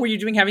 what the hell were you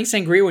doing having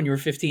sangria when you were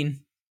 15?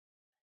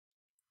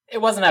 It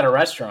wasn't at a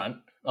restaurant.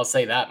 I'll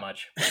say that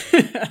much.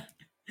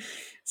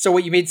 So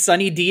what, you made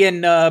Sunny D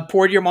and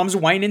poured your mom's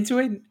wine into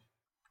it?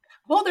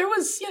 Well, there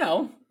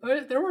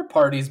were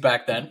parties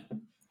back then. Yeah,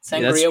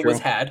 that's Sangria true. was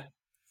had.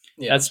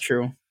 Yeah. That's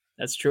true.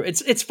 That's true.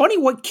 It's funny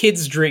what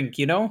kids drink,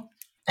 you know?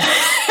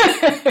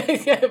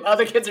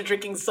 Other kids are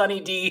drinking Sunny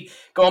D,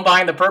 going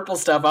buying the purple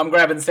stuff. I'm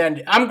grabbing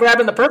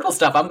the purple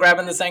stuff. I'm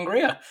grabbing the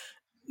sangria.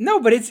 No,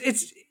 but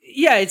it's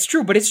yeah, it's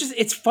true, but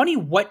it's funny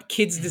what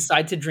kids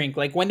decide to drink.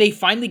 Like when they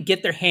finally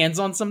get their hands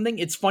on something,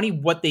 it's funny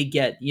what they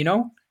get, you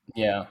know?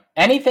 Yeah.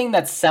 Anything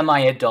that's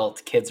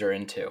semi-adult, kids are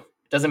into.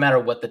 Doesn't matter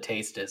what the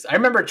taste is. I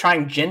remember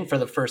trying gin for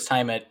the first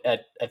time at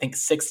I think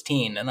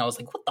 16, and I was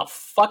like, "What the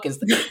fuck is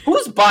this?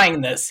 Who's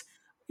buying this,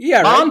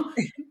 Yeah, Mom?"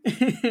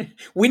 right.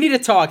 We need to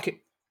talk.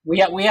 We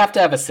have to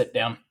have a sit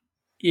down.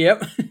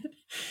 Yep.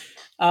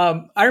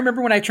 I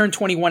remember when I turned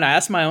 21, I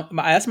asked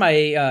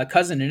my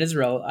cousin in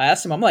Israel. I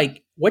asked him, I'm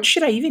like, what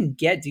should I even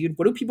get, dude?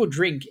 What do people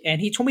drink? And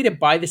he told me to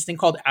buy this thing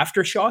called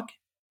Aftershock.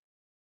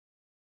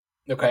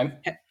 Okay.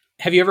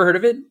 Have you ever heard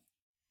of it?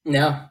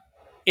 No.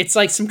 It's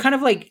like some kind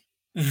of like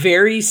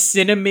very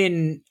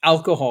cinnamon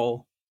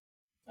alcohol.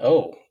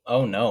 Oh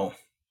no.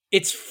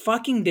 It's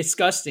fucking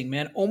disgusting,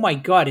 man. Oh my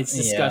god, it's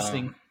Yeah.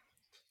 disgusting.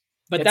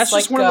 But It's that's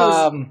just like one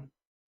of those.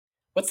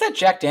 what's that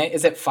Jack Dan?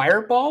 Is it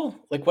Fireball?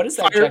 Like what is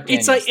that Jack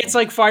Daniels? It's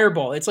like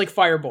Fireball. It's like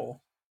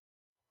Fireball,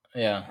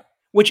 Yeah.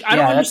 which I Yeah,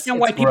 don't that's understand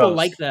why it's people gross.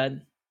 like that.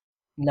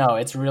 No,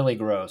 it's really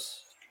gross.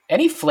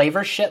 Any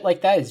flavor shit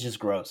like that is just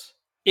gross.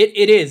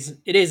 It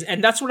is,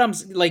 and that's what I'm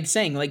like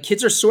saying. Like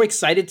kids are so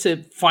excited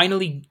to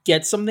finally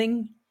get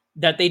something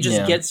that they just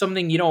Yeah. get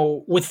something,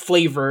 with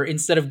flavor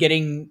instead of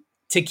getting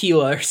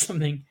tequila or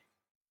something.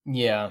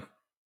 Yeah.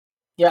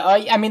 Yeah,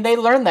 I mean, they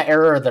learn the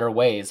error of their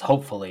ways,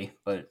 hopefully.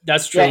 But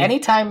That's yeah,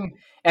 true.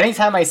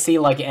 anytime I see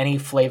like any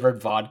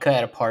flavored vodka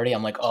at a party,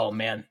 I'm like, oh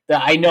man,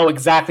 I know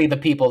exactly the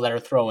people that are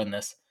throwing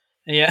this.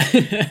 Yeah.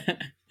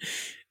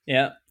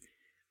 Yeah.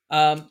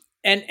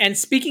 And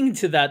speaking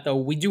to that though,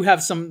 we do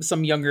have some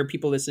younger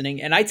people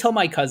listening, and I tell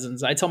my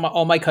cousins,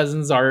 all my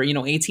cousins are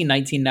 18,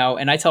 19 now,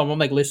 and I tell them, I'm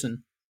like,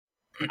 listen,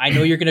 I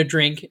know you're gonna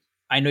drink,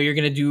 I know you're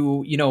gonna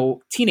do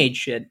teenage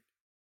shit.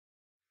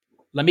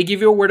 Let me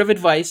give you a word of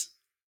advice.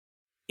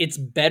 It's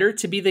better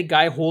to be the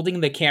guy holding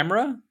the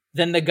camera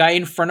than the guy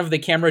in front of the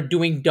camera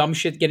doing dumb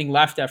shit getting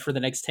laughed at for the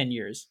next 10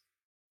 years.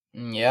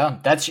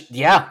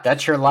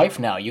 That's your life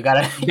now. You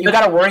gotta you Yeah.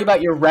 gotta worry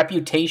about your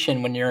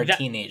reputation when you're a That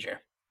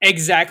teenager.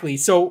 exactly.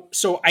 So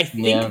I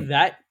Yeah. think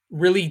that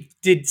really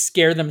did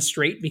scare them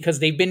straight because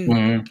they've been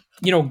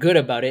Mhm. good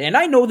about it. And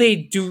I know they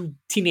do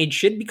teenage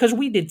shit because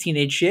we did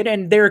teenage shit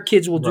and their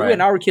kids will do it and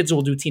Right. our kids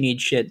will do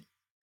teenage shit.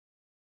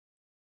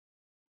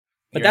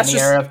 But You're in that's the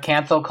era just of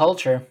cancel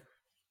culture.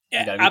 You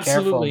gotta be careful.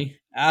 absolutely,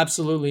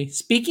 absolutely.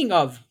 Speaking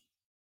of,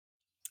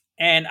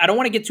 and I don't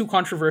want to get too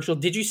controversial,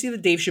 did you see the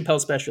Dave Chappelle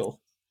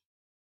special?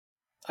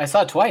 I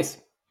saw it twice.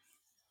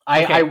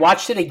 I Okay.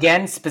 watched it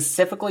again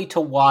specifically to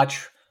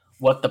watch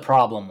what the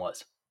problem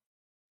was.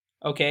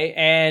 Okay.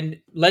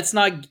 And let's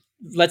not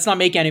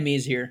make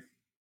enemies here.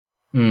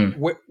 Hmm.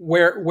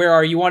 Where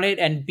are you on it?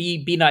 And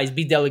be nice,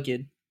 be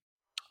delicate.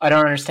 I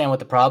don't understand what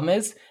the problem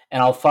is,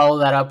 and I'll follow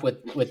that up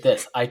with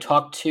this. I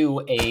talked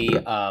to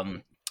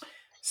a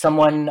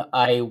someone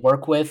I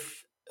work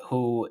with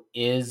who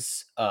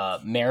is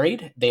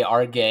married. They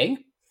are gay,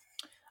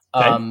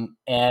 Okay.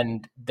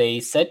 and they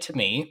said to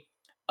me,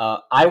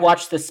 "I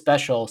watched this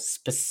special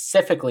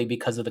specifically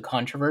because of the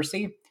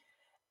controversy."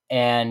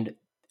 And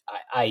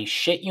I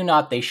shit you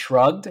not, they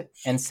shrugged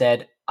and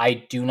said, "I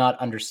do not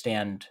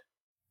understand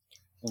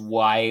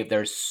why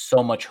there's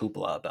so much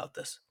hoopla about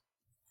this."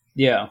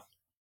 Yeah. I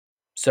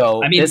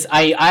So mean,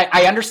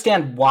 I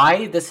understand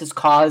why this has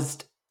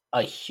caused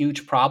a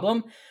huge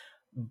problem,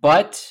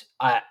 but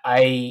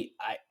I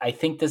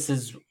think this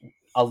is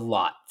a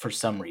lot for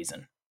some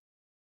reason,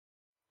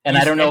 and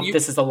you I don't know and if you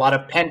this is a lot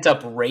of pent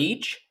up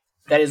rage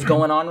that is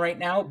going on right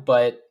now,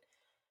 but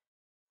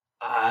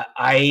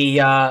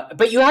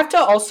but you have to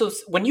also,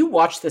 when you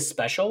watch this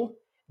special,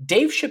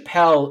 Dave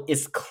Chappelle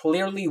is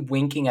clearly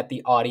winking at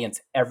the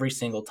audience every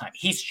single time.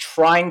 He's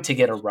trying to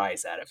get a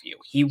rise out of you.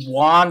 He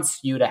wants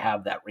you to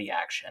have that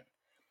reaction.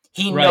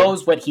 He right,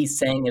 knows what he's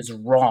saying is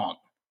wrong.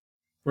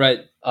 right.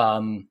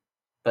 Um,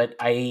 but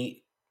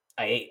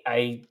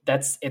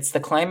that's it's the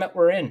climate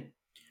we're in.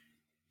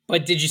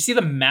 But did you see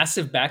the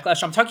massive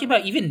backlash? I'm talking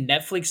about even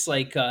Netflix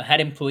like had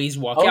employees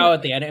walk Oh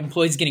out, they had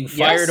employees getting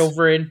fired yes,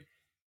 over it.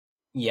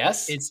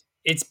 yes,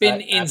 It's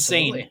been insane.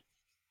 absolutely.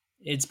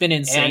 It's been And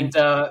insane.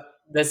 the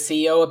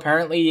CEO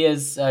apparently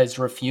is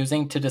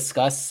refusing to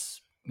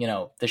discuss,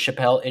 the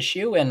Chappelle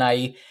issue, and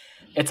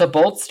it's a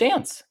bold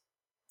stance.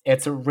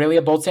 It's really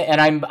a bold stance,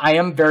 and I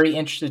am very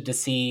interested to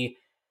see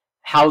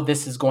how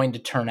this is going to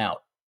turn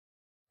out.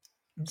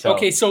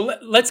 Okay, So so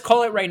let's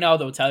call it right now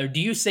though, Tyler.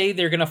 Do you say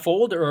they're gonna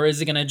fold, or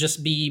is it gonna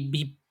just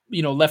be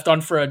left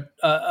on for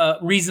a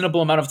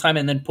reasonable amount of time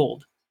and then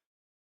pulled?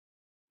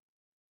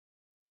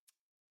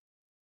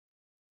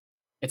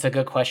 it's a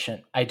good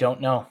question. I don't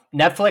know.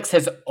 Netflix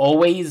has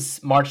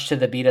always marched to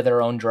the beat of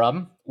their own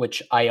drum,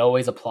 which I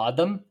always applaud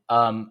them.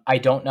 I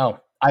don't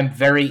know. I'm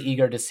very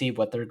eager to see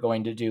what they're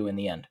going to do in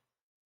the end.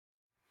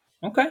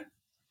 Okay,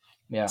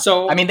 Yeah. I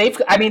so mean,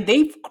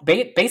 they've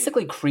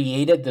basically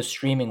created the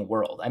streaming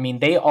world. I mean,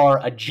 they are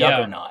a yeah,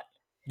 juggernaut.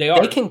 they They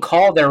are. can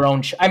call their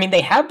own. I mean,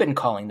 they have been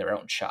calling their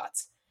own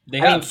shots. They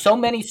I mean, have so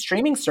many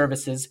streaming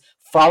services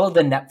follow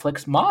the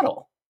Netflix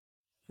model.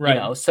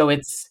 right. So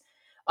it's.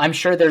 I'm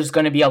sure there's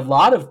going to be a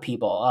lot of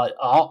people.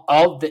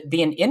 All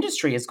the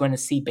industry is going to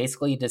see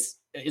basically this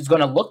is going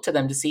to look to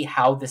them to see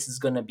how this is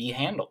going to be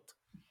handled.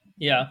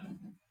 Yeah,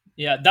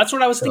 yeah. That's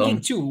what I was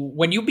thinking So too.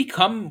 When you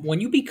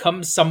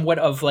become somewhat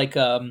of like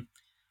a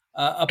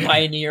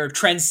pioneer,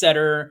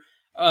 trendsetter,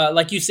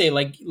 like you say,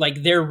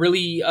 like they're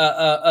really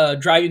a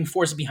driving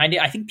force behind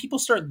it. I think people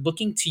start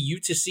looking to you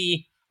to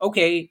see,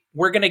 okay,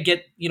 we're gonna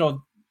get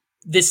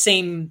this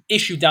same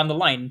issue down the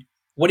line.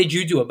 What did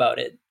you do about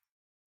it?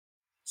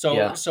 So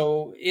yeah.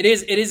 so it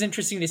is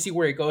interesting to see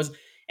where it goes.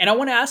 And I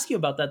want to ask you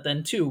about that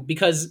then too,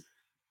 because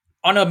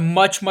on a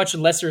much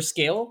lesser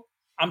scale,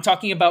 I'm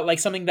talking about like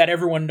something that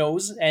everyone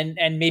knows, and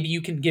maybe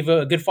you can give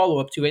a good follow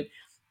up to it.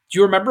 Do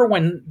you remember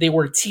when they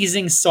were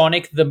teasing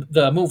Sonic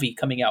the movie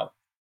coming out?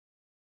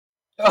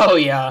 Oh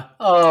yeah.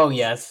 Oh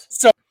yes.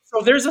 So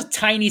there's a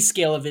tiny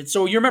scale of it.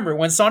 So you remember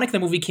when Sonic the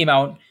movie came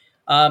out,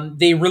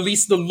 they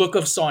released the look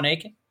of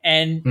Sonic,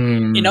 and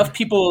Hmm. enough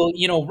people,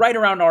 right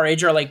around our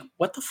age are like,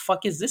 "What the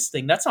fuck is this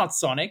thing? That's not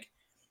Sonic."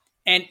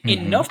 And Hmm.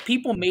 enough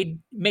people made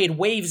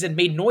waves and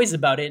made noise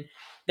about it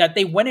that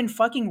they went and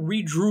fucking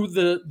redrew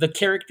the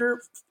character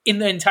in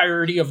the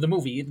entirety of the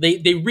movie. They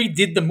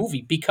redid the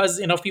movie because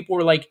enough people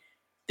were like,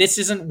 this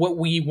isn't what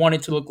we want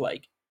it to look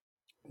like.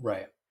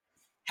 Right.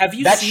 Have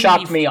you That seen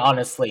shocked me,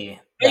 honestly.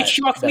 It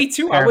shocked me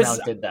too.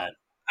 Paramount did that.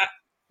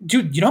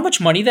 Dude, you know how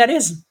much money that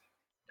is?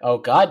 Oh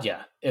God,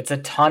 yeah, it's a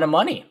ton of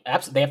money.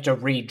 Absolutely, they have to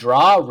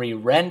redraw,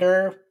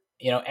 re-render.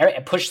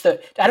 Push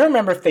the. I don't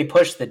remember if they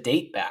pushed the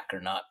date back or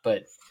not,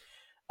 but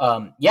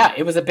yeah,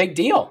 it was a big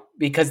deal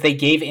because they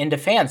gave in to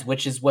fans,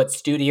 which is what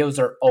studios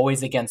are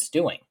always against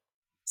doing.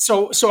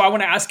 So I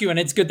want to ask you, and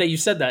it's good that you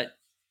said that.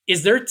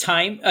 Is there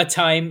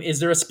is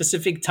there a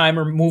specific time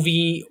or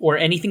movie or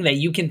anything that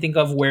you can think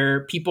of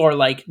where people are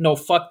like, no,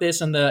 fuck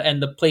this, and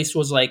the place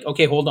was like,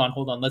 okay, hold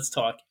on, let's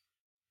talk,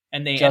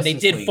 and they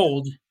did League.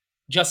 fold.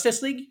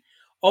 Justice League?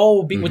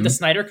 Oh, with the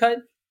Snyder Cut?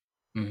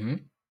 Mm-hmm.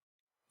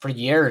 For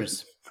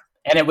years.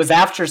 And it was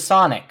after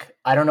Sonic.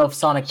 I don't know if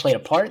Sonic played a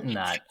part in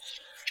that.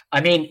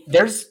 I mean,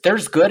 there's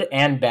good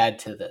and bad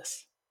to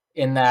this,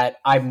 in that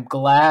I'm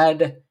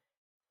glad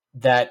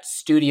that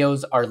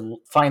studios are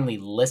finally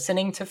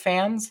listening to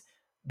fans.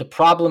 The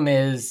problem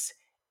is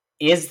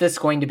this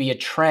going to be a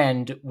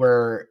trend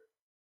where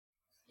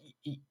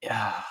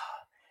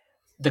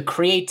the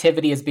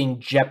creativity is being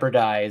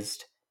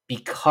jeopardized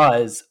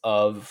because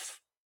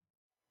of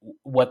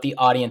what the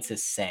audience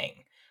is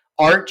saying?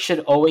 Art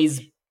should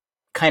always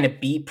kind of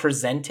be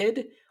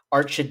presented.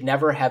 Art should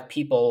never have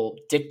people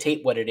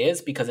dictate what it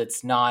is, because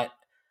it's not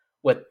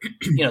what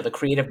the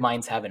creative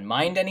minds have in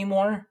mind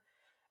anymore.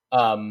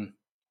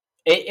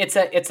 It's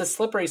a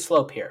slippery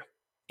slope here.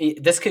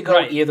 This could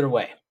go either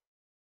way.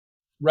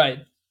 Right.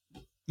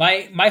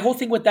 My whole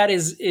thing with that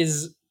is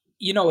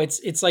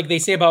it's like they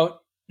say about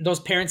those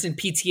parents in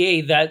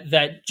PTA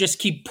that just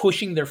keep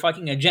pushing their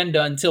fucking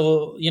agenda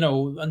until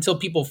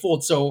people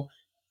fold. So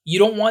you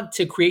don't want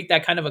to create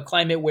that kind of a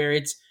climate where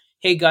it's,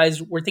 hey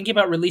guys, we're thinking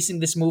about releasing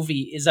this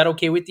movie. Is that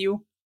okay with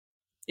you?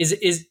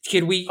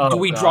 Do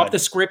we drop the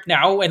script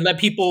now and let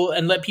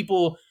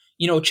people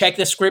check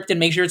the script and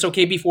make sure it's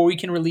okay before we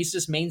can release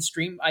this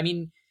mainstream? I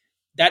mean,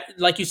 that,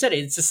 like you said,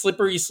 it's a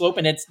slippery slope,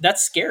 and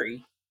that's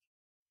scary.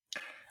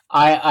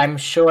 I'm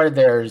sure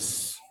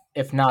there's,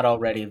 if not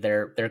already,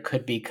 there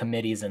could be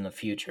committees in the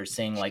future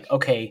saying like,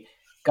 okay,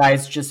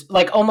 guys, just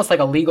like almost like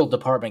a legal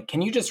department,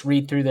 can you just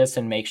read through this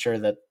and make sure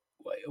that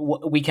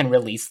we can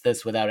release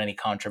this without any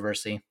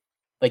controversy?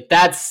 Like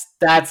that's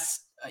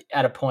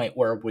at a point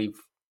where we've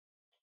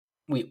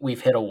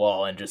hit a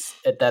wall, and just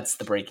that's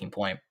the breaking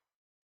point.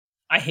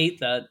 I hate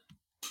that.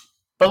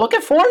 But look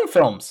at foreign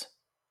films.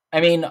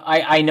 I mean,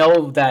 I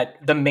know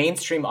that the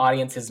mainstream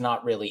audience is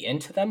not really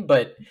into them,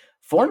 but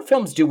foreign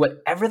films do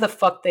whatever the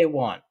fuck they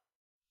want.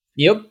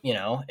 Yep.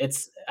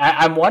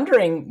 I'm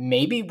wondering,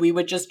 maybe we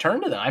would just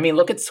turn to them. I mean,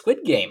 look at Squid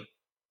Game.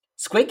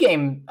 Squid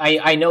Game,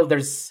 I know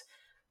there's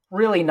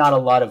really not a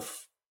lot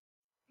of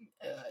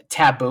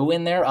taboo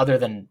in there other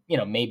than,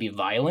 maybe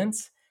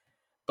violence.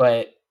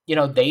 But,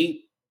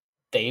 they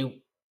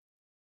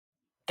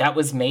that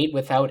was made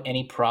without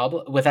any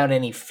problem, without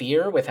any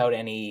fear, without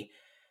any,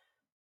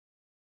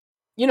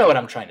 you know what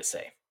I'm trying to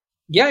say.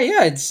 Yeah,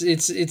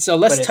 it's a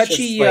less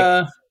touchy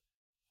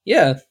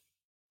yeah.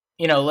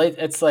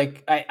 It's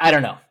like, I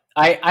don't know.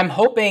 I'm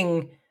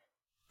hoping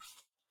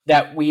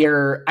that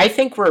I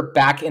think we're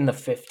back in the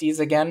 50s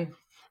again,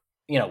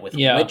 with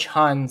witch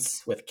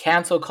hunts, with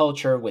cancel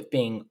culture, with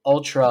being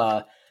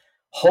ultra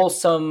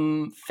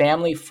wholesome,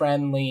 family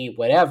friendly,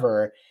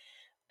 whatever.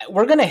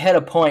 We're going to hit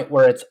a point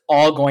where it's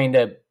all going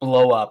to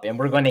blow up, and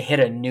we're going to hit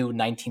a new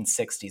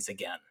 1960s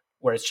again,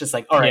 where it's just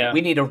like, all right,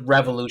 we need to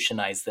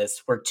revolutionize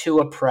this. We're too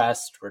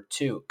oppressed. We're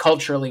too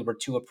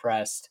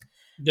oppressed.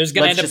 There's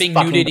going to end up being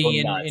nudity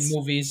in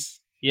movies.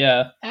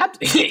 Yeah.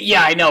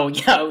 Yeah, I know.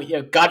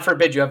 Yeah. God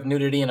forbid you have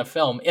nudity in a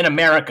film. In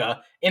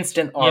America,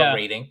 instant R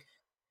rating.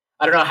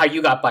 I don't know how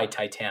you got by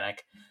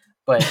Titanic,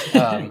 but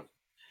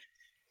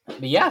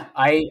but yeah,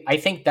 I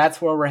think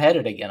that's where we're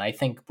headed again. I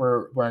think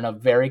we're in a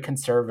very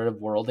conservative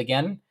world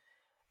again.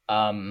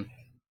 I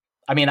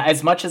mean,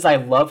 as much as I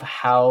love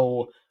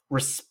how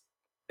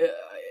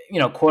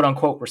quote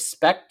unquote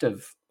respect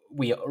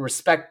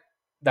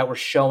that we're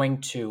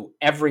showing to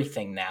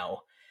everything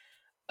now,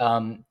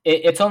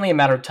 it's only a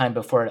matter of time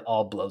before it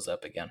all blows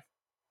up again.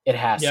 It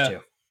has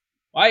to.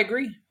 I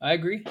agree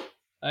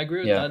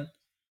with that.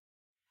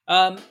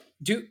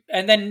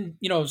 And then,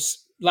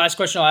 last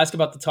question I'll ask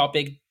about the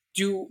topic.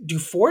 Do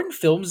foreign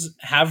films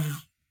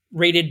have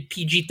rated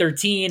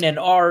PG-13 and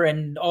R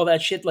and all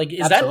that shit? Like,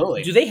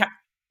 Absolutely. Do they have,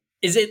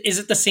 is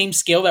it the same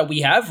scale that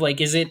we have?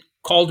 Like, is it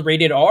called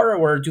rated R,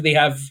 or do they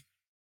have,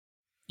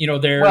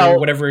 their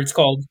whatever it's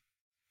called?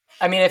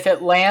 I mean, if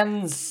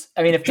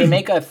they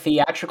make a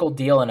theatrical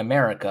deal in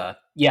America,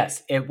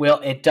 yes, it will.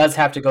 It does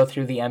have to go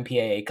through the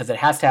MPAA because it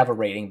has to have a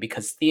rating,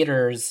 because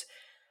theaters,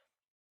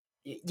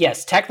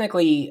 yes,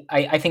 technically,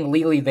 I think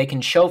legally they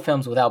can show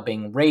films without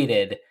being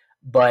rated,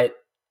 but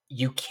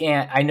you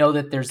can't. I know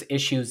that there's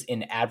issues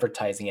in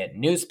advertising it.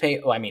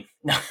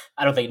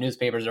 I don't think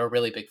newspapers are a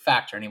really big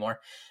factor anymore,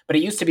 but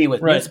it used to be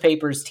with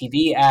newspapers,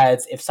 TV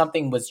ads. If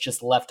something was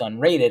just left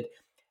unrated,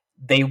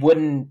 they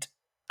wouldn't.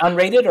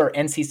 Unrated or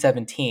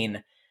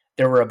NC-17,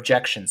 there were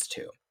objections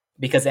to,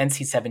 because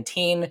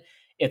NC-17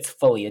 it's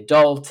fully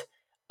adult,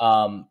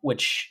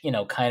 which,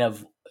 kind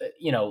of,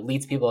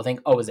 leads people to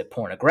think, oh, is it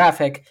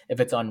pornographic? If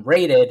it's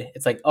unrated,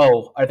 it's like,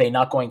 oh, are they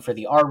not going for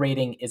the R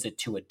rating? Is it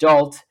too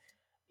adult?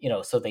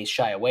 So they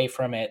shy away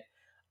from it.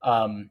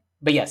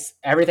 But yes,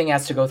 everything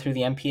has to go through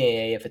the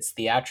MPAA if it's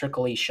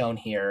theatrically shown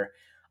here.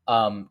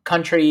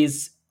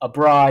 Countries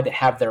abroad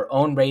have their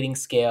own rating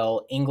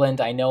scale.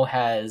 England, I know,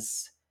 I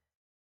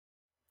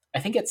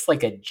think it's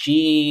like a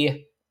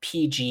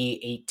GPG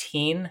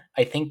 18.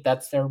 I think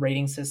that's their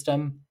rating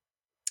system.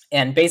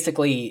 And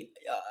basically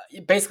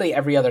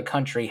every other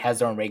country has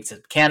their own rating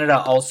system. Canada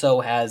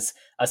also has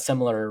a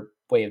similar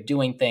way of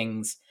doing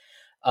things.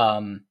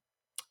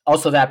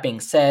 Also, that being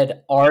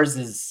said, ours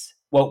is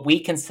what we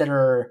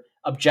consider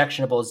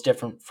objectionable is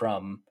different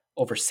from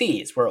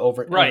overseas.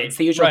 It's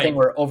the usual thing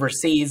where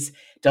overseas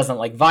doesn't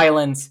like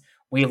violence.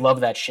 We love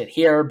that shit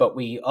here, but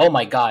oh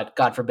my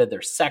God forbid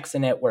there's sex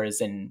in it.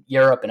 Whereas in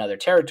Europe and other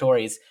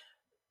territories,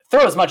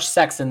 throw as much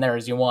sex in there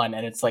as you want,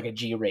 and it's like a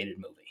G-rated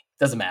movie.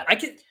 Doesn't matter.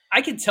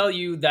 I can tell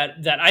you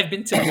that I've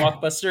been to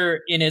Blockbuster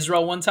in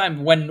Israel one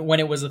time when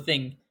it was a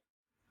thing,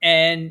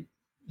 and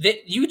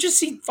you just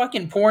see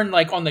fucking porn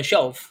like on the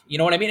shelf. You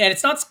know what I mean? And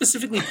it's not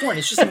specifically porn.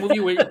 It's just a movie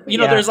where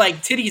there's like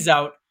titties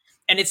out,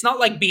 and it's not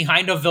like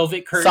behind a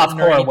velvet curtain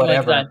softcore or anything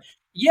whatever. like that.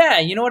 Yeah,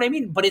 you know what I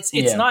mean? But it's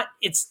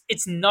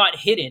not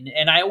hidden.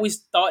 And I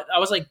always thought, I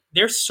was like,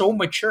 they're so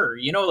mature,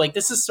 like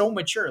this is so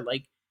mature.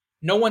 Like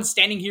no one's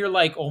standing here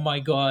like, oh my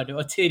God,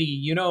 a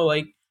titty,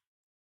 like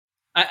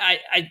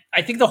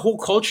I think the whole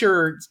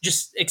culture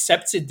just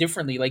accepts it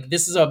differently. Like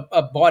this is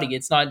a body.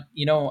 It's not,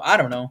 I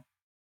don't know.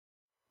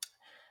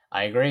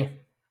 I agree.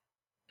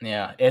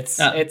 Yeah.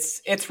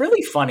 It's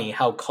really funny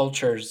how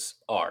cultures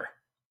are.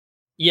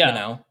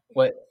 Yeah.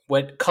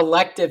 What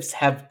collectives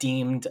have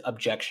deemed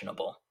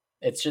objectionable.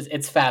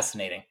 It's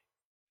fascinating.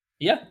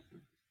 Yeah.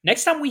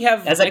 Next time we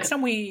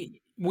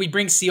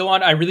bring Seal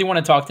on, I really want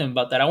to talk to him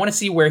about that. I want to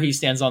see where he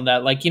stands on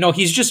that. Like,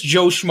 he's just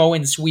Joe Schmo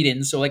in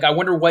Sweden. So like, I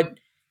wonder what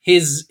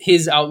his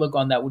outlook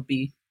on that would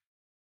be.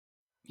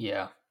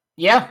 Yeah.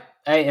 Yeah.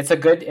 It's a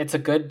good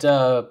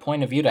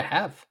point of view to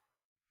have.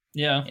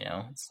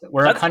 Yeah.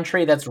 We're a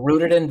country that's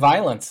rooted in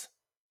violence.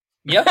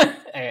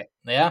 Yep.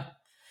 Yeah.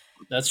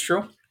 That's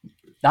true.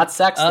 Not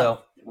sex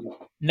though.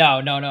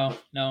 No.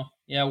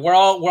 Yeah, we're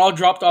all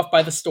dropped off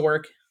by the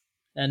stork,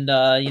 and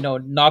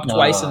knocked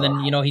twice, and then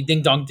he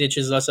ding dong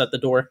ditches us at the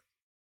door.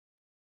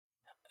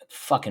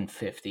 Fucking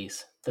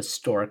 50s, the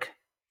stork.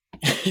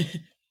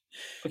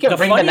 We can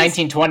bring the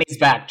 1920s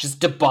back. Just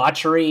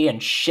debauchery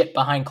and shit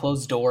behind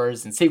closed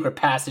doors and secret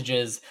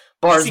passages,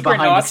 bars secret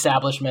behind knocks.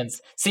 Establishments,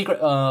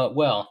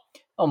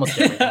 almost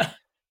everything.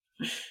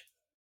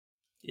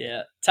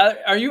 Yeah, Tyler,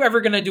 are you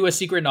ever gonna do a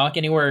secret knock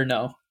anywhere or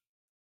no?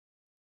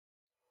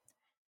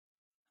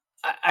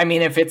 I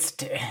mean, if it's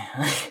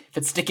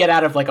to get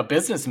out of like a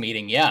business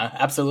meeting, yeah,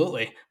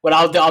 absolutely. But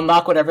I'll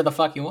knock whatever the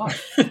fuck you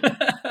want.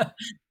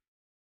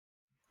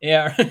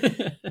 Yeah,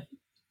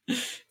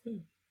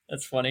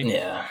 that's funny.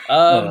 Yeah.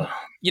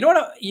 You know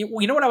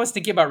what I was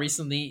thinking about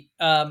recently.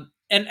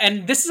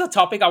 And this is a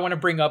topic I want to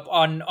bring up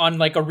on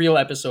like a real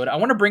episode. I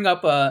want to bring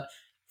up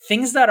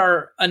things that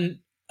are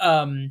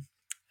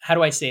how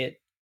do I say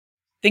it?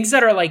 Things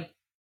that are like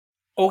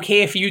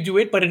okay if you do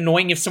it, but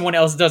annoying if someone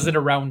else does it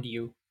around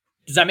you.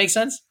 Does that make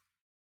sense?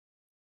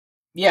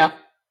 Yeah.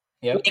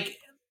 Yeah. Like,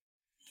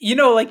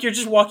 like you're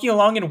just walking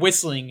along and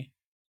whistling.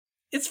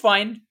 It's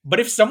fine. But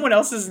if someone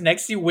else is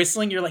next to you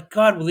whistling, you're like,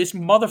 God, will this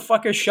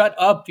motherfucker shut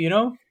up,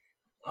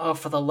 Oh,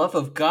 for the love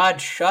of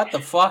God, shut the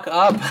fuck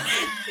up.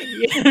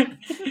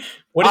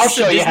 I'll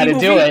show you how to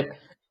do it.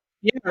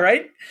 Yeah,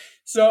 right?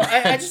 So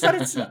I just thought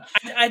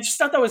I just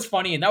thought that was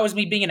funny, and that was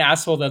me being an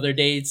asshole the other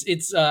day.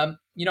 It's I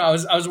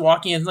was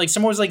walking and like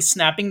someone was like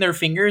snapping their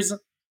fingers,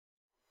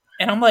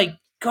 and I'm like,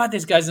 God,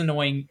 this guy's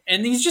annoying.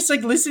 And he's just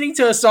like listening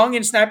to a song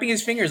and snapping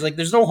his fingers. Like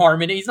there's no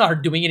harm in it. He's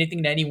not doing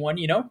anything to anyone,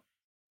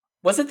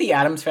 Was it the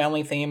Addams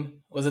Family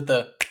theme? Was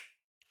that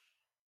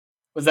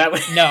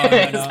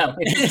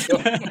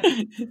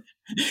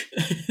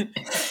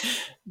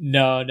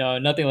No. No,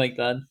 nothing like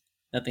that.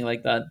 Nothing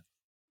like that.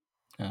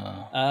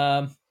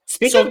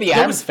 Speaking of the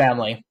Addams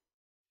Family.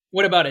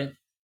 What about it?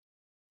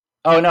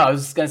 Oh no, I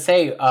was just gonna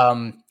say,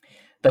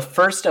 the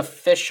first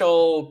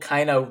official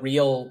kind of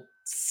real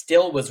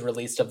still was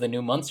released of the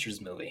new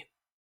Monsters movie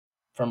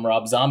from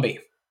Rob Zombie.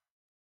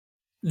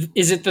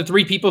 Is it the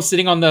three people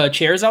sitting on the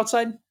chairs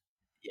outside?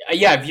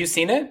 Yeah, have you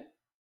seen it?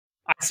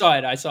 I saw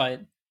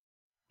it.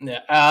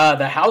 Yeah,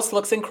 the house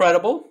looks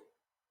incredible.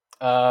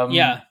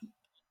 Yeah.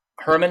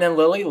 Herman and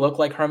Lily look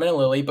like Herman and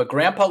Lily, but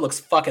Grandpa looks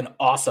fucking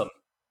awesome.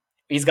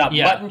 He's got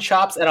mutton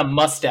chops and a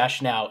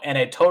mustache now, and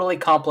it totally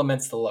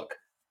complements the look.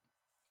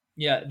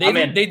 Yeah,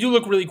 they do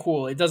look really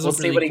cool. It does look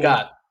really cool. We'll see what he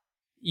got.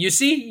 You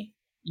see,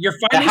 you're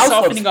finally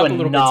softening up a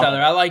little bit,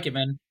 Tyler. I like it,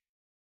 man.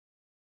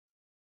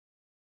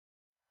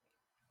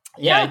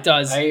 Yeah, it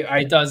does.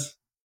 It does.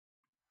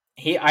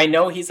 I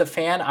know he's a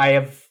fan.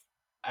 I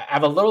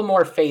have a little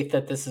more faith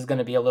that this is going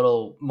to be a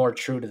little more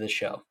true to the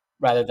show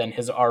rather than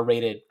his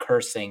R-rated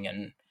cursing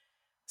and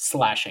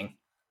slashing.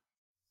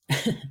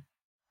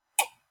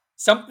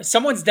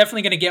 Someone's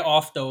definitely gonna get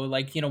off though,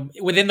 like,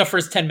 within the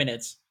first 10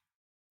 minutes.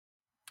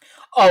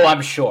 Oh,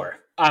 I'm sure.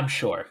 I'm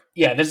sure.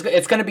 Yeah,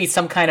 it's going to be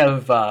some kind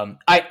of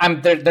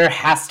I'm there. There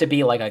has to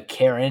be like a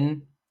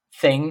Karen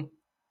thing,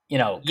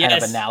 kind of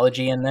Yes.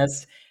 analogy in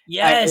this.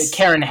 Yes.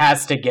 Karen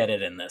has to get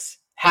it in this.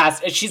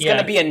 She's going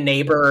to Yeah. be a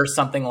neighbor or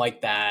something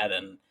like that,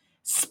 and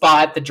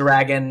Spot the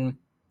dragon.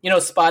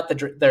 Spot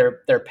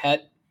their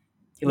pet.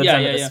 He lives Yeah,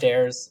 under yeah, the yeah.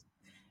 stairs.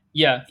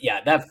 Yeah.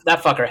 Yeah,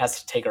 that fucker has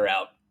to take her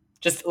out.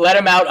 Just let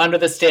him out under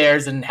the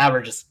stairs and have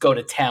her just go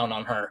to town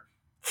on her.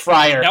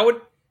 Fry her. That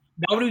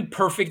would be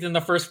perfect in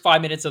the first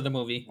 5 minutes of the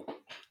movie.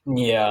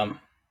 Yeah.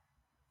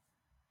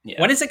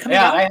 Yeah. When is it coming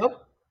Yeah, out? I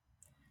hope.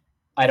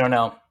 I don't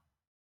know.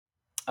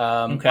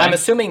 Okay. I'm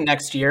assuming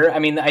next year. I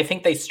mean, I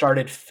think they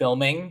started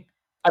filming.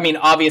 I mean,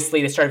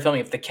 obviously they started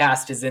filming if the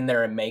cast is in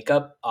there in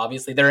makeup.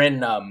 Obviously, they're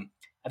in.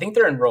 I think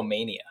they're in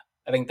Romania.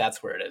 I think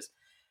that's where it is.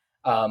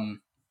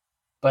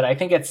 But I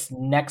think it's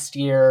next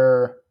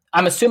year.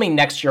 I'm assuming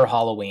next year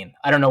Halloween.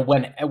 I don't know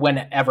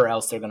whenever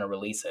else they're going to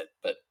release it,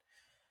 but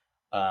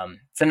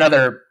it's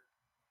another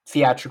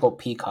theatrical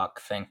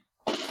Peacock thing.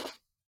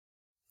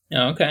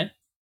 Oh, okay.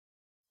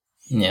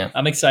 Yeah.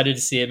 I'm excited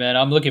to see it, man.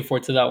 I'm looking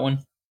forward to that one.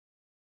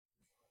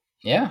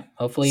 Yeah.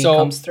 Hopefully it So-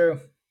 comes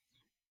through.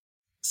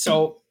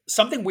 So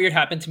something weird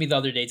happened to me the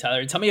other day,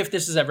 Tyler. Tell me if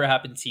this has ever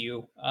happened to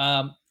you.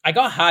 I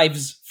got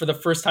hives for the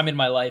first time in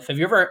my life. Have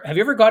you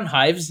ever gotten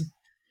hives?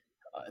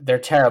 They're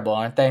terrible,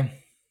 aren't they?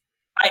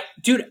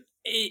 Dude,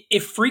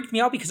 it freaked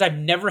me out because I've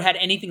never had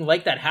anything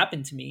like that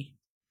happen to me.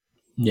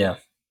 Yeah.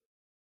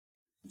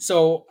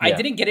 So I Yeah.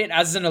 didn't get it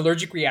as an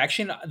allergic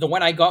reaction. The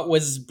one I got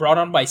was brought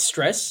on by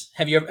stress.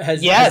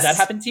 Has Yes. that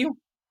happened to you?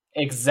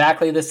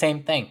 Exactly the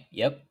same thing.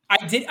 Yep.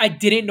 I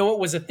didn't know it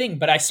was a thing,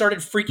 but I started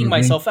freaking Mhm.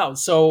 myself out.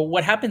 So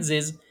what happens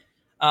is,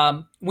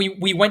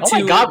 we went Oh to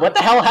my god! What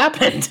the hell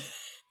happened?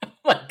 Oh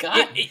my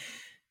god!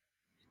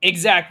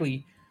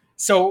 Exactly.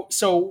 So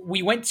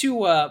we went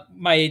to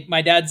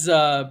my dad's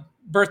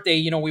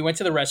birthday. We went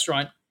to the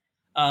restaurant.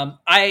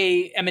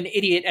 I am an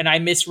idiot and I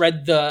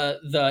misread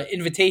the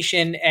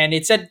invitation and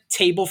it said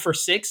table for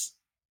 6,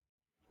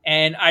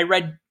 and I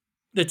read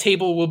the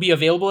table will be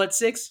available at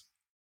 6.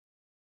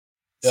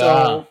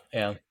 So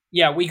yeah.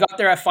 yeah, we got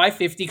there at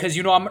 5:50 because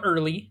I'm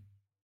early,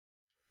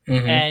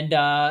 Mhm.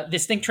 and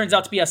this thing turns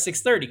out to be at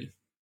 6:30.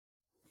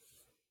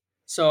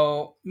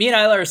 So me and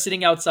Isla are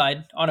sitting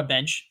outside on a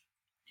bench,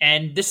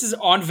 and this is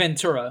on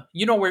Ventura.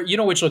 You know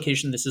which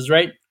location this is,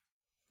 right?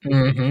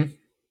 Mhm.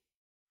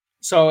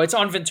 So it's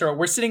on Ventura.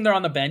 We're sitting there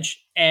on the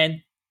bench,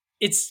 and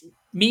it's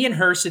me and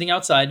her sitting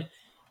outside,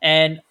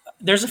 and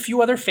there's a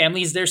few other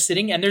families there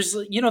sitting, and there's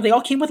they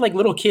all came with like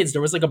little kids.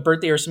 There was like a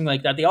birthday or something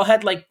like that. They all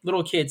had like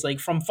little kids, like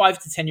from 5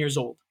 to 10 years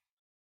old.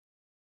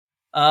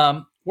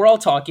 We're all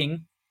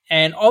talking,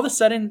 and all of a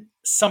sudden,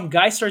 some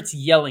guy starts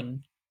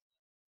yelling,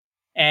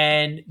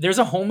 and there's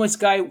a homeless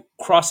guy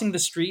crossing the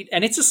street,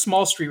 and it's a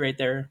small street right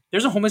there.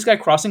 There's a homeless guy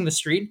crossing the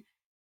street,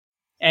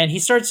 and he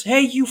starts,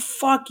 "Hey, you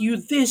fuck, you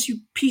this,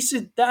 you piece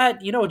of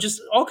that,"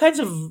 just all kinds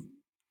of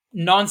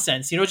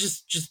nonsense,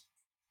 just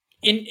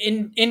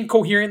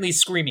incoherently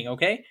screaming.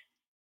 Okay,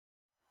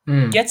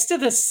 Mm. gets to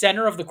the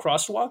center of the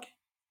crosswalk,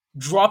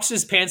 drops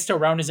his pants to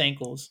around his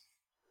ankles,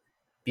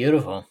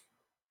 Beautiful.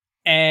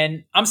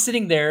 and I'm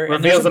sitting there, and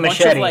Reveals there's a a bunch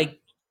machete. of like,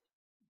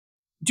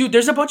 dude,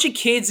 there's a bunch of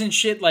kids and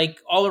shit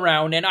like all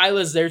around, and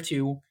Isla's there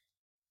too.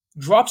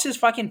 Drops his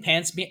fucking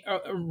pants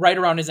right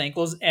around his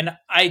ankles, and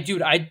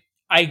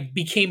I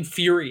became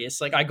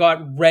furious. Like I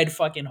got red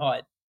fucking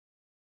hot.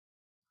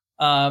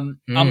 I'm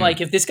like,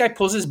 if this guy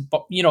pulls his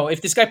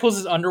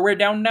underwear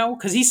down now,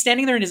 because he's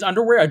standing there in his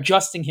underwear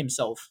adjusting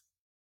himself.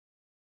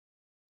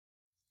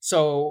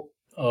 So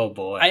Oh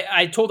boy.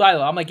 I told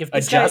Isla, I'm like, if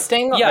this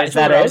Adjusting? guy, yeah, I Is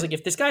told that her, I it? was like,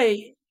 if this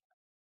guy,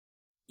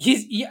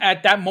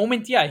 at that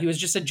moment, yeah, he was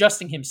just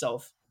adjusting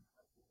himself.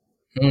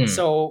 Mm.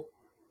 So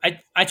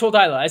I told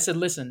Isla, I said,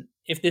 listen,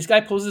 if this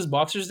guy pulls his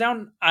boxers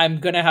down, I'm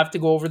gonna have to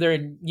go over there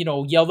and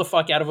yell the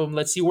fuck out of him.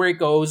 Let's see where it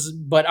goes.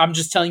 But I'm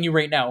just telling you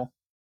right now.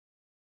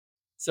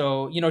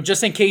 So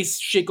just in case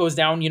shit goes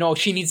down,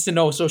 she needs to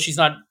know so she's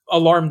not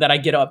alarmed that I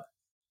get up.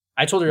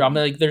 I told her, I'm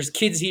like, there's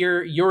kids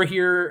here, you're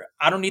here.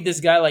 I don't need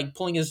this guy like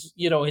pulling his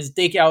his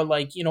dick out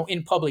like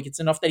in public. It's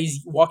enough that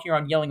he's walking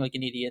around yelling like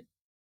an idiot.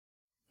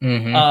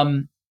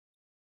 Mhm.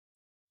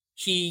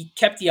 He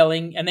kept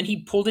yelling, and then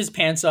he pulled his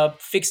pants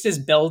up, fixed his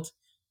belt,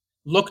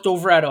 looked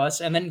over at us,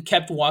 and then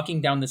kept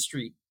walking down the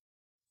street.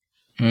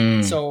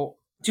 Mm. So,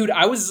 dude,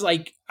 I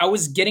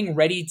was getting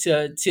ready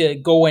to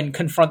go and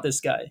confront this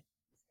guy,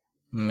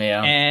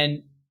 Yeah.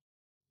 and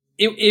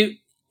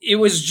it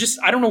was just,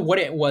 I don't know what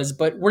it was,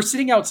 but we're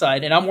sitting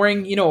outside, and I'm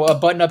wearing a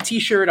button up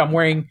t-shirt, I'm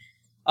wearing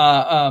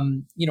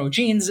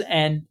jeans,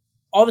 and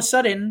all of a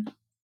sudden,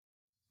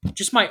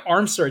 just my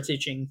arm starts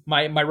itching,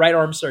 my right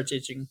arm starts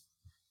itching.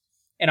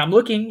 And I'm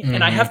looking,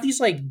 and I have these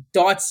like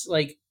dots,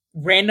 like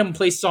random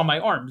places on my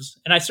arms,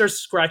 and I start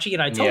scratching,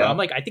 and I tell her, I'm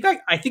like, I think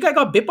I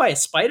got bit by a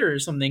spider or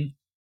something.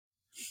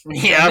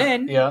 Yeah.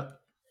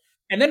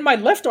 And then my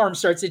left arm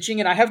starts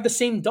itching, and I have the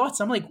same dots.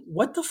 I'm like,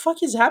 what the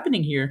fuck is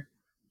happening here?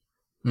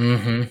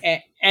 Mm-hmm.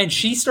 And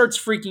she starts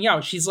freaking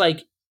out. She's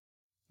like,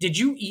 "Did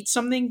you eat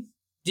something?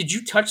 Did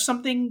you touch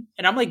something?"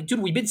 And I'm like, "Dude,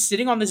 we've been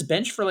sitting on this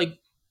bench for like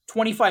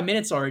 25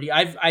 minutes already.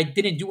 I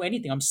didn't do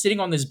anything. I'm sitting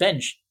on this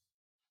bench."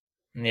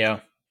 Yeah.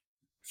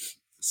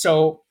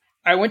 So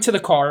I went to the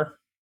car.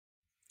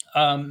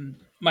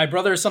 My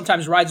brother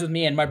sometimes rides with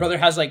me, and my brother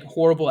has like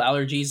horrible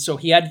allergies, so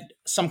he had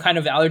some kind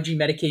of allergy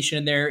medication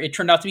in there. It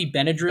turned out to be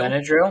Benadryl.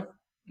 Benadryl?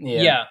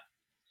 Yeah. Yeah.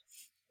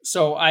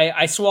 So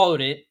I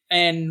swallowed it,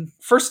 and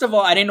first of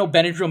all, I didn't know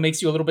Benadryl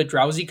makes you a little bit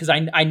drowsy because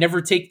I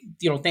never take,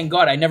 thank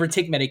God I never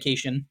take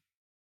medication.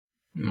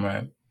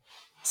 Right.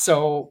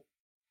 So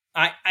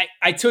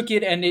I took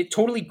it, and it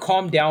totally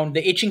calmed down.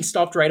 The itching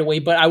stopped right away,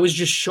 but I was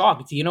just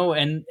shocked,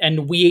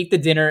 and we ate the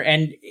dinner,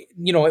 and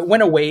it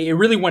went away. It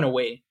really went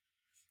away.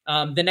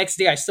 The next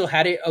day, I still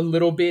had it a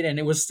little bit, and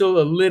it was still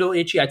a little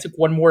itchy. I took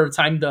one more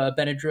time the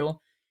Benadryl,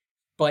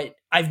 but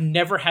I've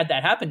never had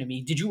that happen to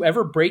me. Did you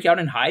ever break out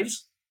in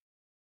hives?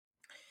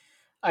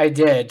 I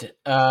did.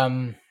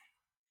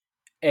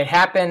 It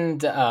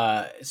happened.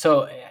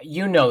 So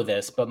you know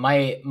this, but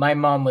my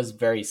mom was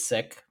very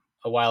sick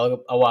a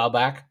while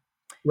back.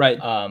 Right.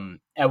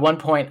 At one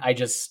point, I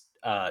just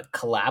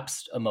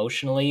collapsed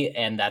emotionally,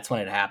 and that's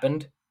when it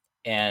happened.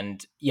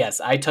 And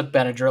yes, I took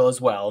Benadryl as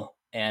well,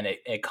 and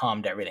it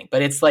calmed everything.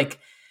 But it's like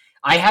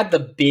I had the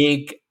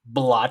big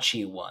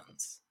blotchy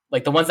ones,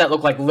 like the ones that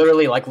look like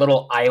literally like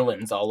little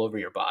islands all over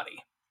your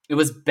body. It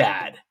was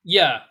bad,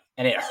 Yeah.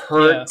 and it Yeah.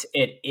 hurt.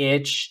 It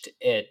itched.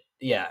 It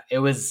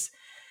was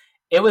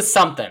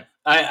something.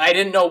 I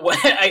didn't know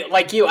what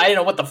like you. I didn't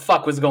know what the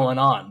fuck was going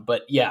on,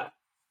 but yeah.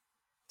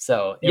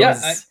 So it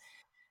Yeah.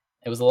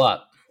 was a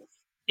lot.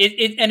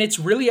 And it's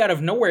really out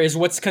of nowhere is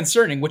what's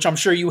concerning, which I'm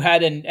sure you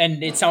had,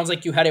 and it sounds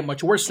like you had it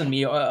much worse than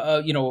me.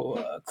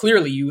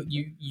 Clearly you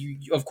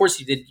of course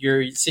you did.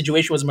 Your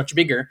situation was much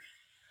bigger.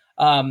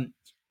 Um,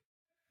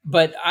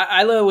 but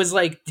Isla was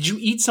like, "Did you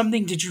eat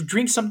something? Did you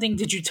drink something?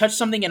 Did you touch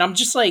something?" And I'm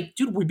just like,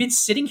 "Dude, we've been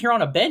sitting here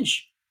on a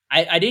bench.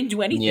 I didn't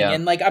do anything." Yeah.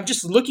 And like I'm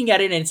just looking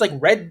at it, and it's like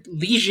red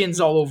lesions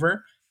all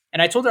over.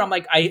 And I told her, I'm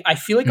like, I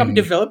feel like I'm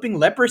developing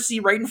leprosy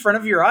right in front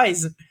of your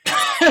eyes.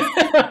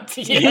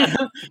 Yeah.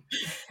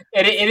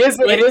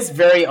 It is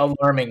very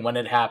alarming when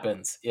it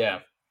happens. Yeah.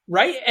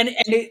 Right, and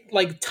it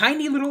like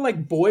tiny little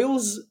like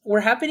boils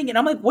were happening, and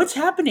I'm like, what's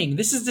happening?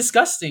 This is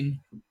disgusting.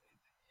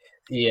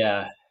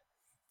 Yeah.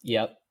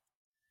 Yep.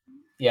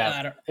 Yeah.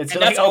 I don't, It's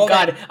and like, that's oh all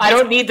that. God, I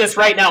don't need this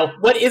right now.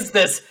 What is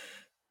this?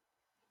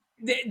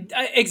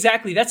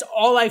 Exactly, that's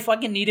all I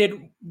fucking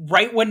needed.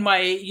 Right when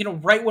my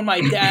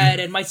dad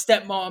and my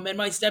stepmom and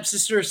my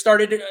stepsister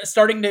started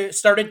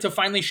to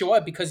finally show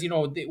up because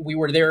we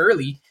were there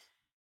early.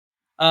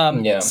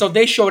 Yeah. So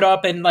they showed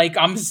up, and like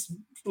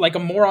like a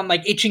moron,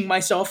 like itching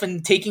myself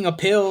and taking a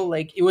pill.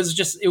 Like it was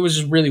just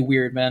really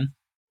weird, man.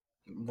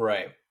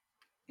 Right.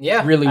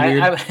 Yeah. Really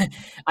weird.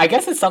 I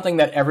guess it's something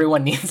that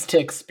everyone needs to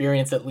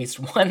experience at least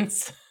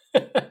once.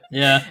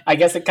 Yeah. I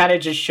guess it kind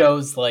of just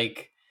shows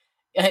like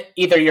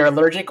either you're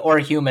allergic or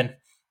human.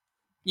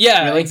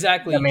 Yeah, Really?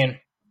 exactly. I mean,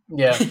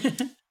 yeah.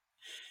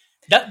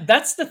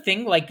 That's the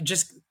thing. Like,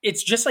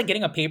 it's just like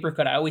getting a paper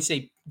cut. I always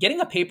say,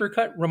 getting a paper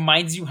cut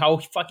reminds you how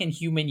fucking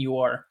human you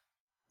are.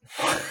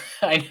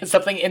 I know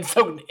something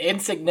so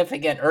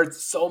insignificant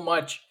hurts so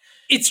much.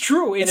 It's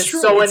true. And It's it's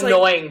true. so It's like,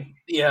 annoying.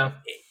 Yeah.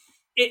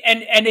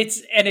 and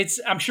it's.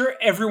 I'm sure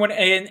everyone.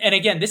 And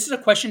again, this is a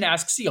question to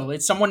ask Seal.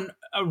 It's a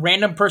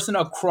random person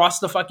across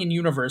the fucking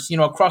universe.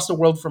 Across the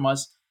world from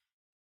us.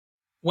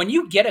 When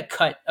you get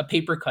a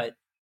paper cut,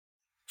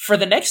 for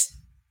the next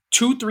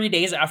 2-3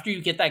 days after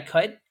you get that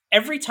cut,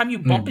 every time you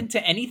bump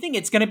into anything,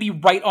 it's going to be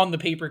right on the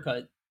paper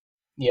cut.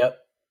 Yep.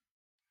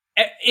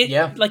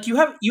 Yeah. Like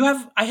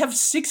I have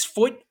 6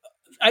 foot,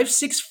 I have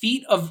 6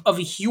 feet of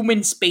a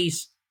human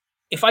space.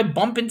 If I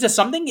bump into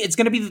something, it's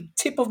going to be the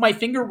tip of my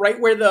finger right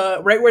where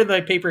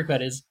the paper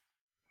cut is.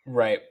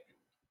 Right.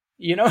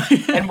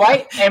 And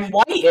why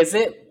is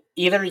it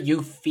you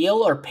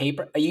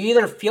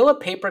either feel a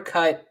paper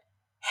cut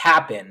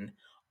happen,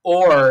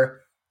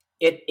 or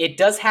it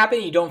does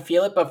happen, you don't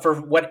feel it, but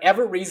for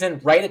whatever reason,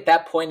 right at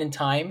that point in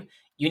time,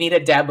 you need a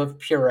dab of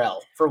Purell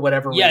for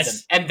whatever reason.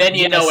 And then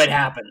you know it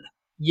happened.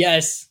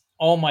 Yes.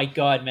 Oh my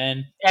God,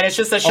 man. And it's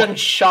just a sudden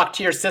shock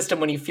to your system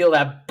when you feel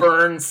that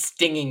burn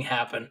stinging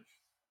happen.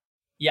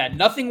 Yeah,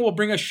 nothing will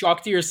bring a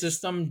shock to your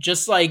system,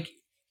 just like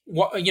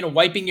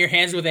wiping your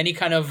hands with any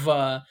kind of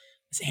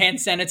hand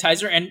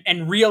sanitizer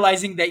and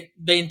realizing that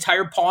the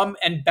entire palm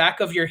and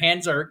back of your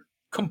hands are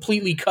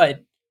completely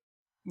cut.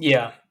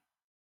 Yeah.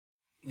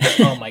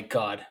 Oh my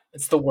God.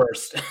 It's the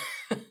worst.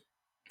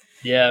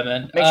 Yeah,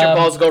 man. Makes your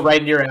balls go right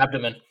into your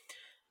abdomen.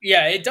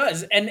 Yeah, it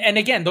does. And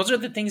again, those are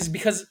the things,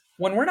 because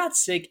when we're not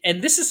sick,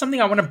 and this is something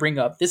I want to bring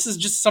up. This is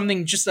just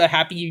a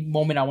happy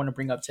moment I want to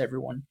bring up to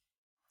everyone.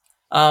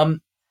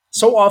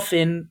 So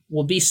often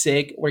we'll be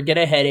sick or get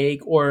a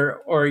headache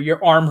or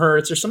your arm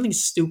hurts or something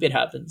stupid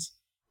happens.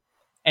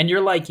 And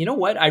you're like, you know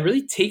what? I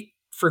really take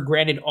for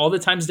granted all the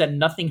times that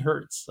nothing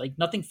hurts, like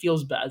nothing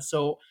feels bad.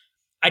 So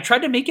I tried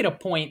to make it a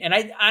point, and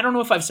I don't know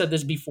if I've said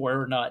this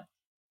before or not,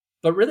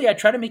 But really, I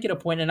try to make it a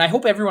point, and I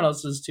hope everyone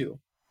else does too.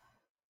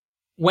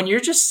 When you're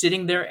just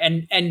sitting there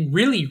and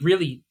really,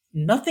 really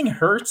nothing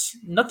hurts,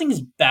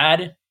 nothing's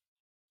bad.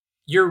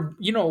 You're,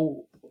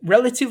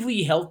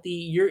 relatively healthy.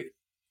 You're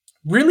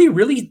really,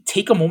 really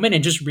take a moment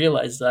and just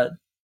realize that.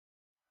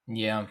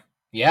 Yeah.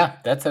 Yeah,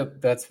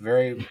 that's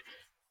very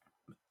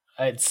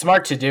it's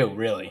smart to do,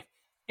 really.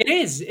 It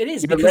is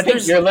You're because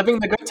living, you're living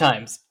the good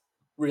times.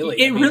 Really.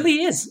 it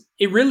really is.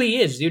 It really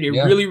is, dude. It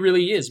Yeah. really,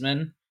 really is,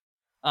 man.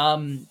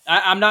 I'm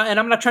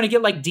not trying to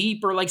get like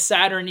deep or like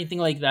sad or anything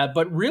like that,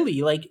 but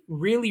really, like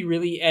really,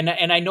 really, and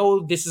I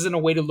know this isn't a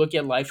way to look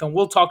at life, and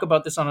we'll talk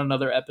about this on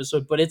another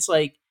episode, but it's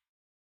like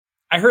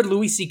I heard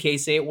Louis C.K.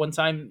 say it one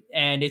time,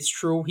 and it's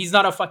true. He's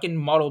not a fucking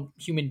model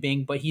human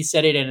being, but he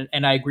said it,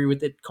 and I agree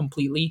with it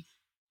completely.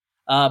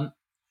 Um,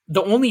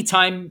 the only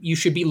time you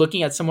should be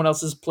looking at someone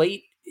else's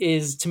plate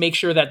is to make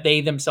sure that they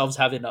themselves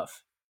have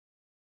enough.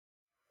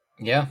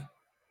 Yeah.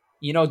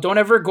 Don't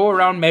ever go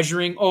around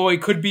measuring, oh,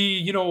 it could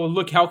be,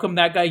 look, how come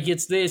that guy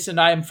gets this and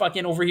I'm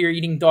fucking over here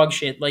eating dog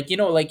shit? Like,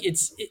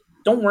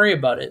 don't worry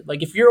about it.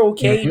 Like, if you're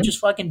okay, Mhm. just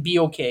fucking be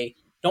okay.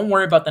 Don't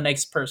worry about the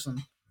next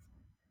person.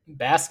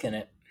 Bask in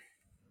it.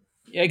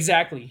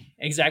 Exactly.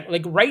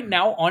 Like, right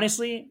now,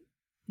 honestly,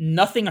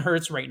 nothing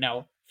hurts right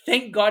now.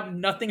 Thank God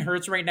nothing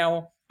hurts right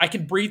now. I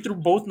can breathe through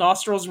both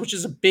nostrils, which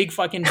is a big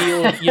fucking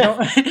deal,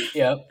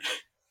 Yep.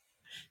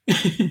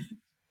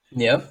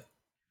 Yep.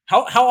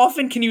 How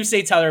often can you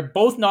say, Tyler,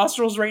 both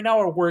nostrils right now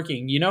are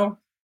working,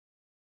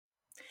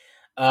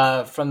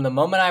 From the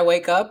moment I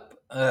wake up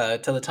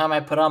till the time I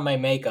put on my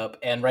makeup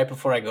and right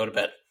before I go to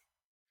bed.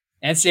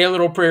 And say a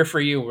little prayer for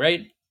you,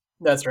 right?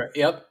 That's right.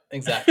 Yep.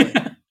 Exactly.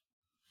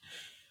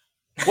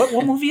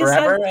 What movie is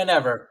Forever that? and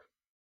ever.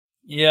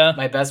 Yeah.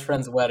 My best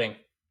friend's wedding.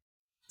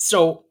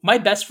 So, My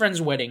Best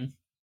Friend's Wedding.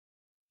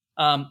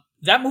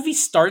 That movie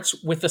starts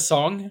with a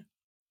song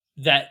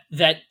that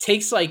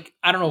takes like,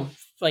 I don't know,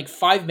 like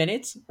 5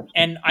 minutes,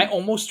 and I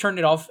almost turn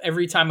it off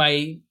every time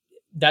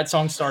that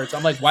song starts.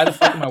 I'm like, why the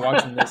fuck am I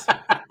watching this?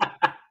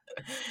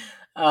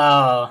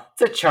 Oh,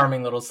 it's a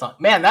charming little song.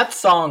 Man, that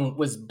song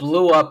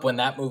blew up when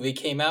that movie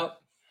came out.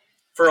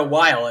 For a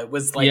while, it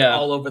was like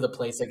all over the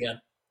place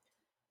again.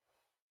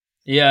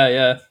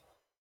 Yeah.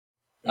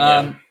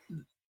 Yeah.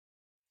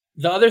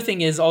 The other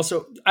thing is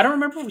also, I don't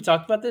remember if we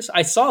talked about this.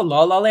 I saw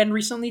La La Land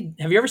recently.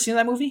 Have you ever seen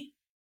that movie?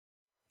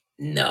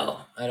 No,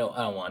 I don't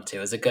want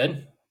to. Is it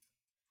good?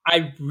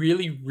 I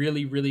really,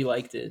 really, really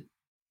liked it.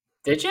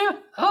 Did you?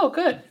 Oh,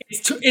 good.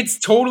 It's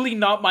totally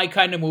not my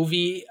kind of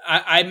movie.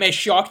 I'm as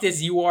shocked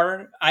as you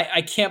are.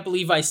 I can't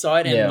believe I saw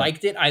it and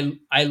liked it.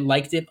 I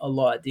liked it a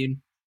lot,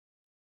 dude.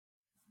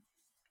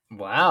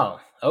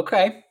 Wow.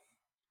 Okay.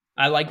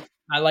 I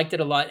liked it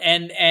a lot.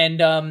 And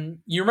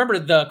you remember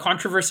the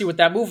controversy with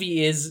that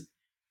movie is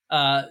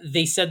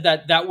they said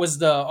that was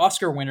the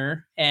Oscar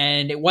winner,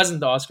 and it wasn't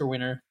the Oscar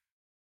winner.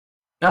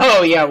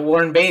 Oh yeah,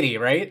 Warren Beatty,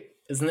 right?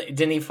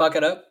 Didn't he fuck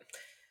it up?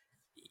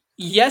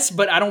 Yes,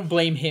 but I don't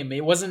blame him.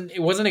 It wasn't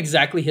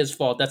exactly his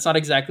fault. That's not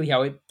exactly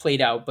how it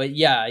played out. But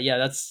yeah,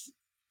 that's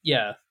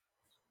yeah.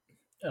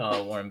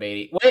 Oh, Warren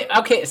Beatty. Wait,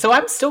 okay, so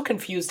I'm still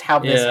confused how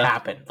this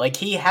happened. Like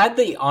he had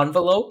the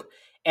envelope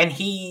and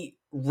he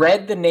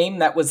read the name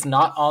that was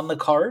not on the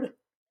card?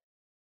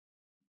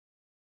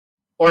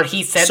 Or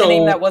he said the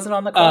name that wasn't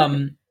on the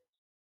card?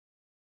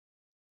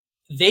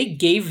 They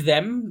gave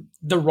them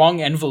the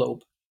wrong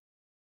envelope.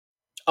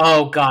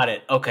 Oh, got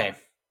it. Okay.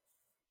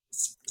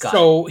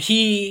 So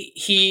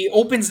he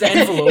opens the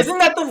envelope. Isn't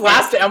that the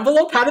last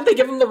envelope? How did they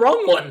give him the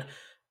wrong one?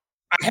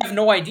 I have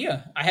no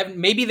idea.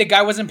 Maybe the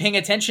guy wasn't paying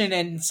attention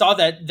and saw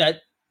that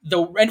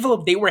the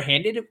envelope they were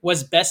handed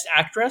was best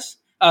actress,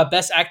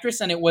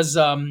 and it was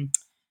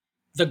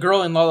the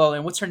girl in La La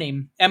Land. What's her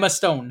name? Emma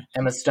Stone.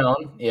 Emma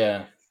Stone.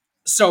 Yeah.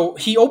 So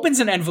he opens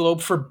an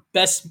envelope for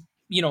best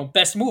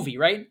movie,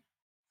 right?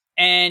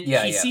 And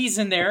he sees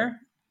in there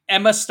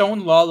Emma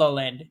Stone, La La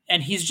Land,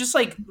 and he's just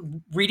like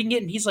reading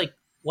it, and he's like,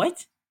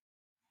 "What?"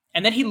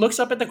 And then he looks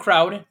up at the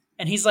crowd,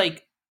 and he's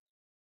like,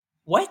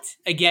 "What?"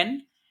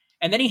 again.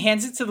 And then he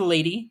hands it to the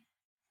lady.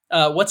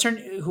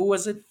 Who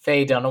was it?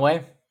 Faye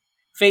Dunaway.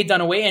 Faye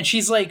Dunaway. And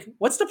she's like,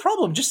 what's the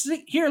problem? Just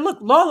here, look,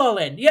 La La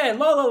Land. Yeah,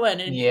 La La Land.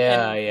 And,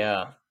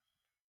 yeah.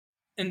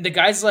 And the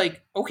guy's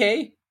like,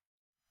 okay.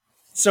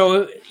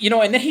 So,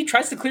 and then he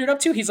tries to clear it up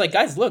too. He's like,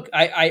 guys, look,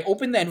 I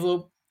opened the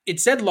envelope. It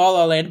said La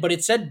La Land, but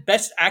it said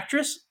Best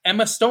Actress,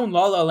 Emma Stone,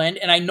 La La Land.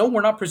 And I know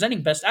we're not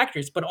presenting Best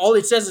Actress, but all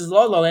it says is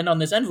La La Land on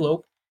this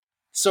envelope.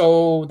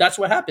 So that's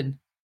what happened.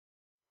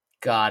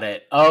 Got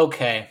it.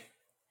 Okay.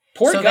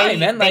 Poor guy,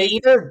 man. They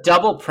either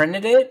double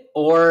printed it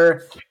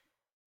or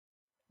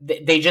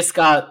they just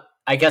got,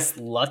 I guess,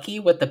 lucky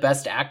with the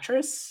Best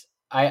Actress.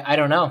 I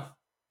don't know.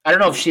 I don't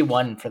know if she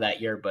won for that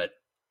year, but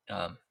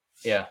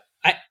yeah.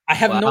 I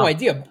have no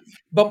idea.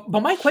 But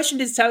my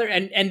question is, Tyler,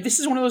 and this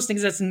is one of those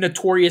things that's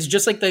notorious,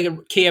 just like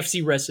the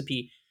KFC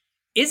recipe,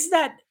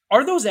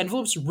 are those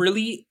envelopes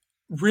really,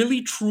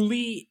 really,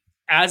 truly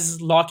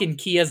as lock and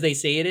key as they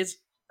say it is?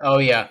 Oh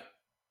yeah.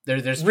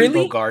 There's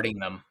people guarding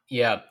them.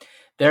 Yeah.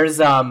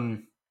 There's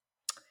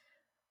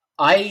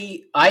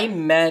I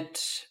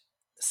met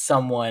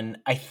someone.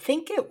 I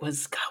think it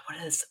was God.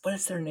 What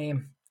is their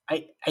name?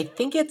 I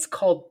think it's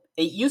called.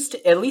 It used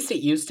to, at least it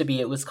used to be.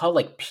 It was called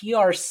like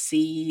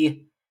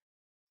PRC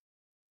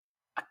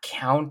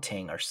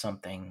accounting or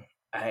something.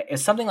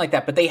 It's something like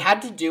that. But they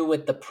had to do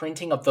with the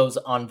printing of those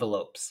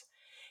envelopes.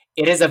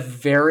 It is a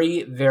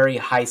very, very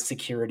high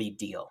security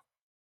deal.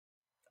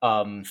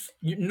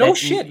 No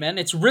shit, man.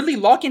 It's really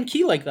lock and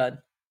key like that.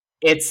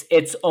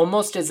 It's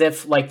almost as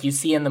if like you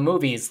see in the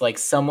movies, like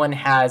someone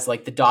has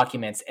like the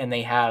documents and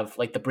they have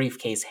like the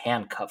briefcase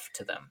handcuffed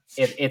to them.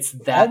 It's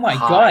that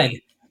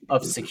high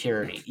of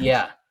security.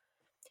 Yeah.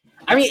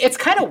 I mean, it's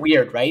kind of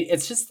weird, right?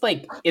 It's just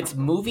like it's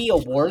movie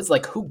awards.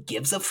 Like, who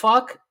gives a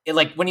fuck?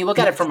 Like when you look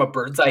at it from a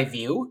bird's eye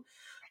view.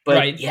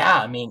 But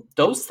yeah, I mean,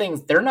 those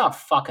things, they're not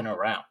fucking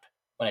around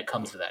when it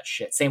comes to that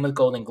shit. Same with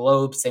Golden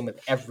Globes, same with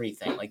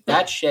everything. Like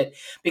that shit.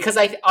 Because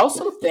I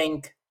also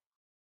think,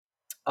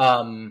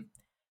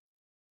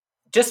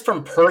 just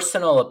from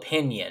personal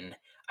opinion,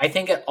 I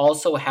think it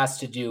also has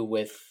to do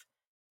with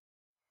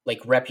like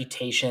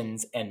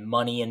reputations and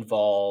money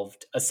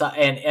involved,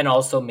 and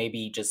also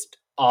maybe just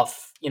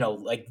off,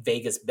 like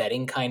Vegas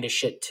betting kind of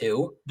shit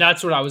too.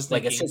 That's what I was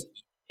thinking. Like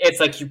it's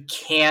like you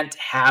can't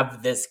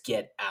have this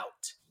get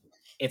out.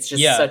 It's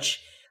just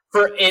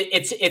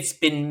it's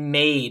been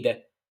made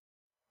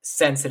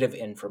sensitive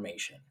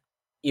information,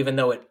 even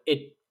though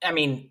it I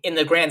mean, in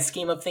the grand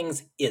scheme of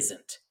things,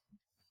 isn't.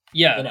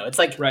 Yeah, it's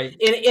like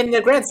in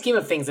the grand scheme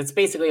of things, it's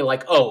basically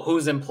like, oh,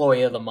 who's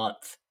employee of the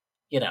month?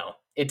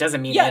 It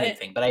doesn't mean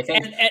anything. But I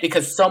think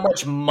because so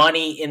much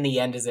money in the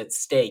end is at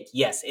stake,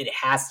 yes, it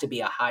has to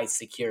be a high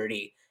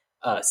security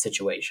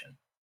situation.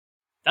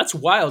 That's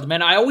wild,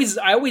 man. I always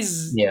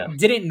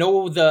didn't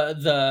know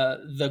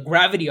the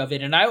gravity of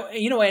it, and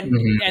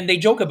and they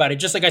joke about it,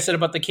 just like I said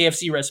about the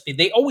KFC recipe.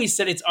 They always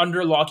said it's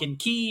under lock and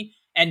key,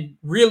 and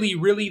really,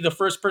 really, the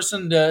first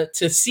person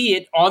to see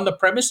it on the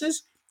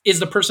premises is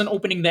the person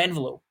opening the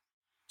envelope.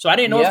 So I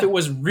didn't know if it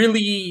was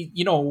really,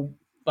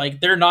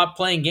 like they're not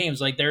playing games,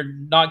 like they're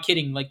not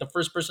kidding. Like the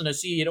first person to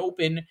see it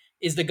open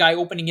is the guy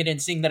opening it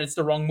and seeing that it's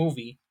the wrong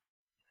movie.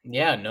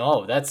 Yeah,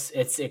 no,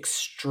 it's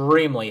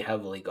extremely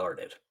heavily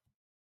guarded.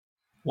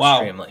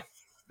 Wow. Extremely.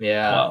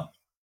 Yeah. Wow.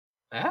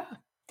 Yeah.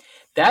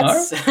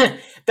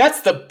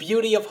 That's the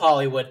beauty of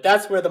Hollywood.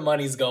 That's where the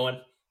money's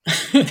going.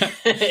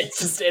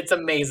 It's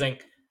amazing.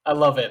 I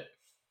love it.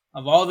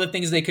 Of all the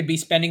things they could be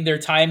spending their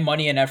time,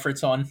 money, and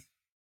efforts on.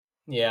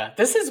 Yeah.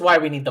 This is why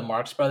we need the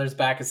Marx Brothers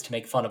back, is to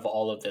make fun of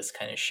all of this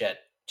kind of shit.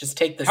 Just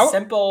take the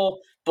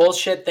simple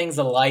bullshit things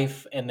of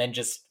life and then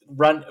just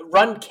run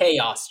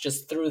chaos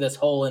just through this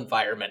whole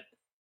environment.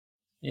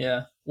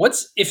 Yeah.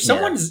 If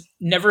someone's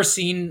never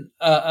seen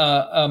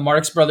a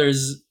Marx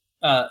Brothers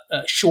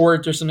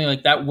short or something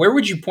like that, where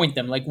would you point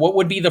them? Like, what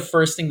would be the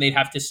first thing they'd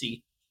have to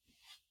see?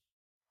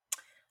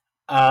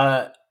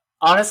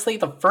 Honestly,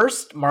 the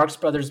first Marx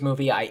Brothers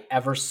movie I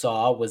ever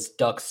saw was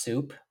Duck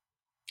Soup.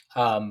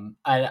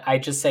 I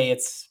just say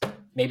it's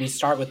maybe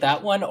start with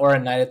that one or A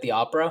Night at the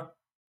Opera.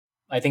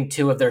 I think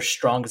two of their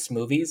strongest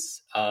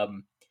movies.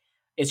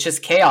 It's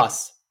just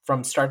chaos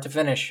from start to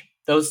finish.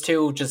 Those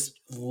two just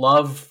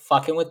love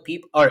fucking with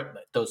people. Or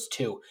those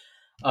two.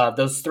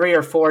 Those three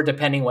or four,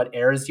 depending what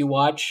eras you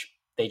watch.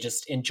 They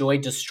just enjoy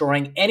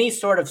destroying any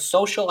sort of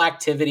social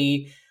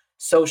activity,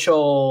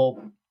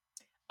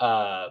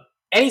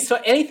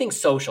 anything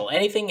social,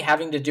 anything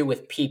having to do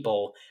with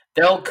people.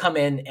 They'll come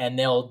in and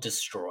they'll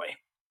destroy.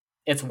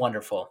 It's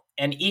wonderful.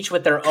 And each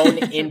with their own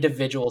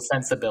individual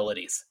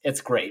sensibilities.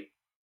 It's great.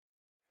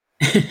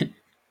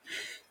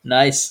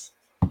 Nice.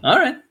 All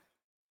right.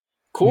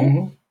 Cool.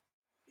 Mm-hmm.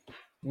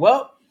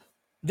 Well,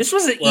 this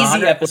was an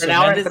easy episode. We're an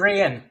hour and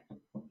 3 in.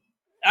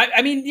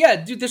 I mean, yeah,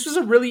 dude, this was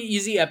a really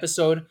easy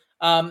episode.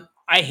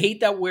 I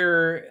hate that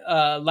we're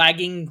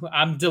lagging.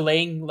 I'm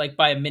delaying like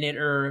by a minute,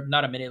 or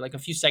not a minute, like a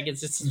few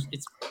seconds.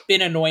 It's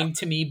been annoying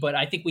to me, but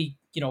I think we,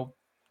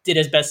 did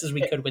as best as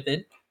we could with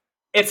it.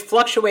 It's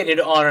fluctuated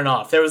on and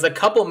off. There was a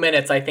couple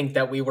minutes, I think,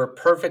 that we were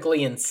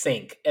perfectly in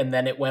sync, and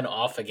then it went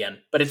off again.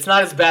 But it's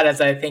not as bad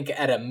as I think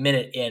at a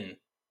minute in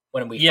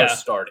when we first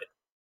started.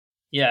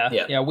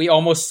 Yeah. We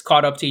almost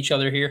caught up to each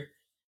other here.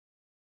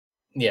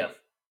 Yeah.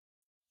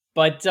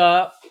 But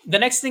the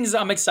next things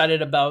I'm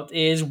excited about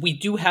is we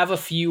do have a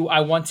few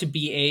I Want to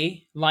Be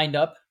A lined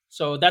up.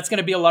 So that's going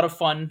to be a lot of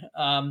fun.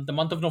 The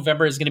month of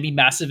November is going to be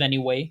massive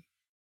anyway.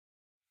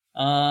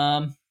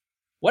 What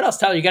else,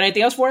 Tyler? You got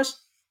anything else for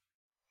us?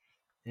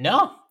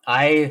 No.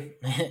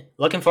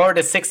 Looking forward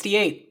to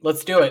 68.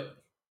 Let's do it.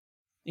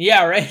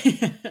 Yeah, right?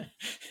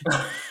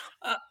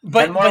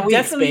 but 10 more weeks,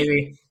 definitely,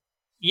 baby.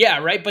 Yeah,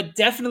 right. But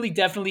definitely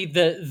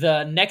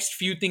the next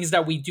few things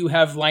that we do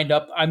have lined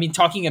up. I mean,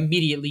 talking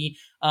immediately,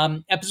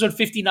 episode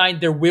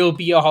 59, there will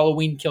be a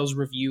Halloween Kills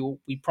review.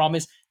 We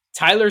promise.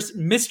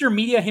 Mr.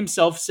 Media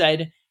himself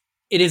said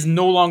it is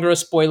no longer a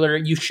spoiler.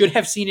 You should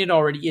have seen it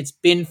already. It's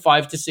been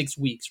 5 to 6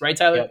 weeks, right,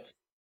 Tyler?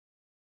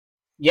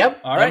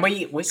 Yep. All right.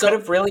 And we could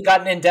have really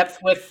gotten in depth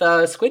with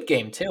Squid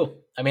Game too.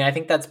 I mean, I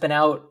think that's been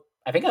out,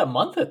 a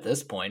month at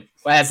this point,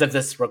 as of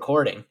this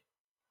recording.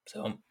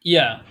 So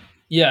Yeah.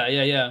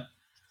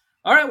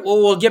 All right, well,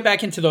 we'll get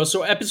back into those.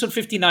 So, episode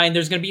 59,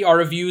 there's going to be our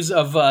reviews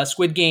of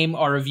Squid Game,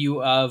 our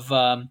review of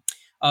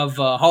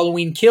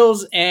Halloween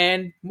Kills,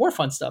 and more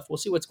fun stuff. We'll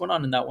see what's going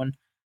on in that one.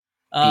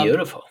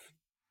 beautiful.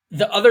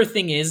 The other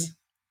thing is,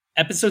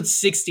 episode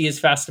 60 is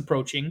fast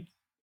approaching,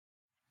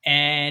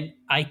 and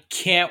I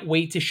can't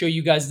wait to show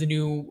you guys the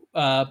new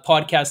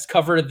podcast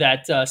cover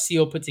that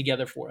Seal put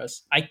together for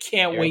us. I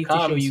can't Here it wait to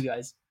show comes. you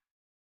guys.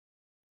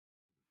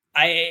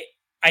 I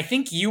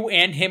think you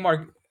and him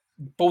are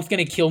both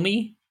going to kill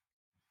me,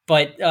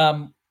 but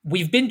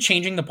we've been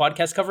changing the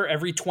podcast cover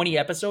every 20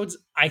 episodes.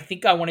 I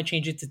think I want to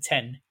change it to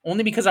 10,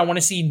 only because I want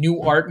to see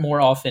new art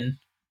more often.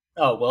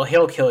 Oh, well,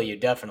 he'll kill you,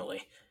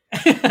 definitely.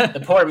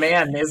 The poor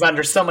man is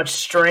under so much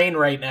strain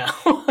right now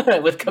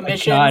with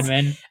commissions God,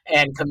 man.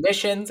 and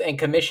commissions,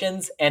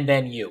 and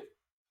then you.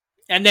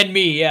 And then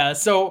me, yeah.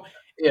 So,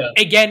 Yeah.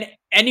 again,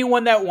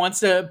 anyone that wants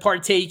to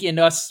partake in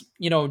us,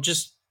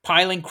 just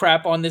piling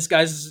crap on this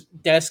guy's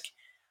desk,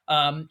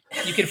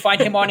 you can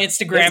find him on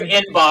Instagram.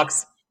 His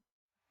inbox.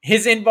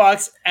 His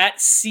inbox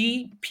at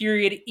C.E.A.L.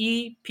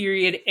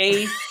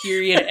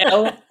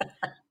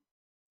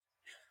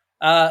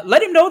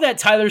 Let him know that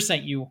Tyler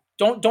sent you.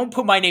 Don't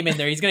put my name in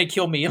there. He's gonna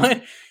kill me.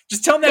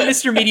 Just tell him that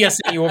Mr. Media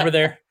sent you over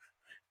there.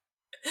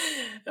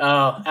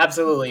 Oh,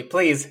 absolutely.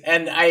 Please.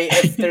 And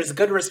if there's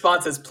good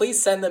responses,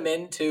 please send them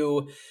in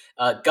to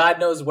God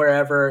knows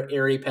wherever,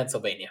 Erie,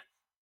 Pennsylvania.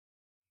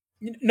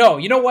 No,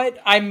 you know what?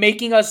 I am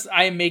making us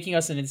an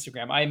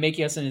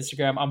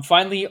Instagram. I'm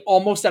finally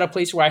almost at a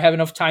place where I have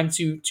enough time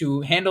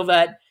to handle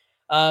that.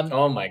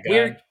 Oh my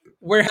God.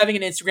 We're having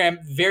an Instagram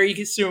very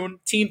soon.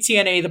 Team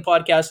TNA, the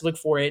podcast. Look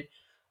for it.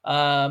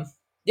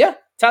 Yeah.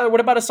 Tyler,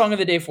 what about a song of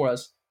the day for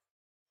us?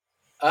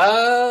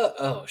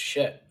 Oh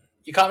shit.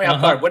 You caught me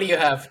off guard. What do you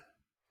have?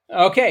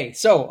 Okay,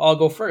 so I'll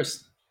go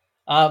first.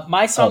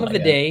 My song of the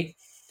day.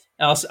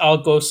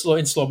 I'll go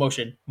in slow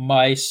motion.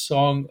 My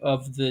song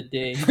of the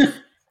day.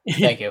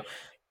 Thank you.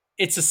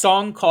 It's a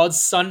song called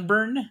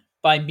 "Sunburn"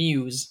 by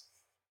Muse.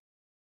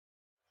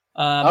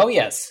 Oh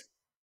yes,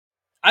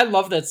 I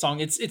love that song.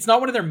 It's not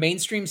one of their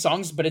mainstream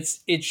songs, but it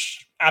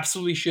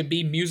absolutely should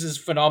be. Muse is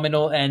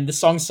phenomenal, and the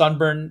song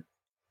 "Sunburn,"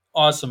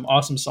 awesome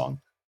song.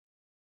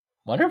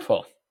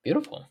 Wonderful,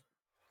 beautiful.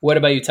 What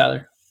about you,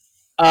 Tyler?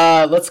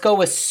 Let's go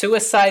with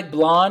 "Suicide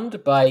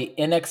Blonde" by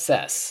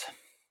INXS.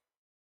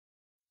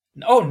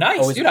 Oh, nice,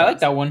 Always dude! I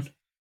like that one.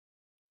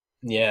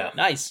 Yeah,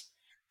 nice.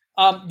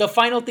 The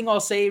final thing I'll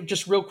say,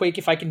 just real quick,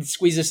 if I can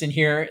squeeze this in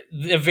here,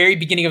 the very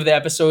beginning of the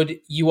episode,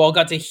 you all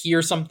got to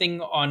hear something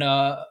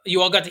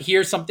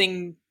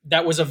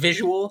that was a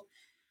visual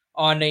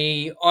on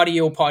a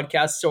audio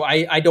podcast. So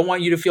I don't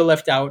want you to feel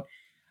left out.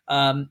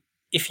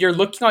 If you're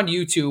looking on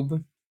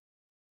YouTube,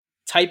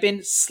 type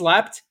in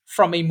 "slapped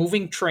from a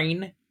moving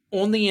train"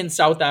 only in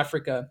South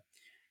Africa,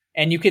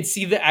 and you could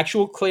see the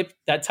actual clip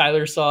that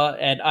Tyler saw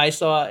and I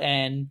saw,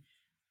 and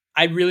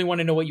I really want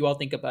to know what you all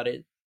think about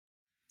it.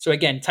 So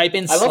again, type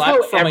in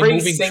 "slap from a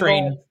moving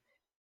train."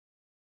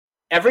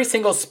 Every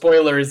single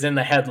spoiler is in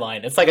the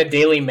headline. It's like a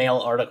Daily Mail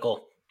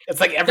article. It's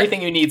like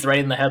everything you need is right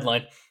in the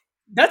headline.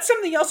 That's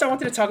something else I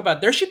wanted to talk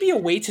about. There should be a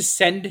way to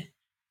send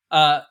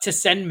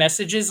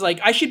messages.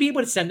 Like, I should be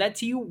able to send that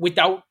to you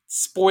without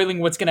spoiling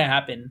what's going to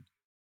happen.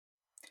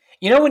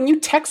 You know, when you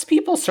text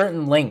people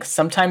certain links,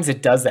 sometimes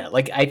it does that.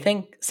 Like, I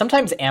think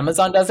sometimes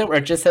Amazon does it where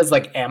it just says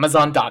like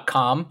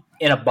Amazon.com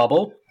in a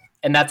bubble,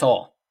 and that's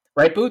all.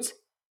 Right, Boots?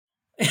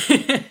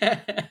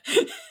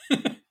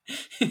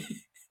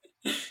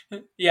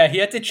 Yeah, he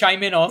had to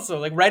chime in also,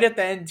 like right at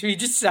the end. He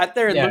just sat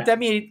there and looked at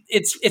me.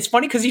 It's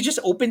funny because he just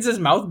opens his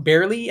mouth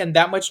barely, and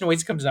that much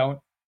noise comes out.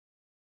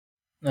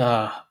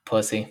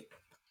 Pussy.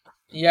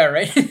 Yeah,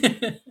 right.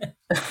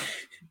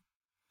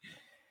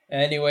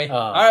 Anyway,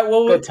 all right.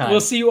 Well,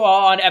 we'll see you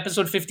all on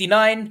episode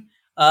 59.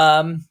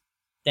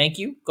 Thank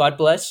you. God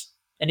bless.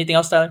 Anything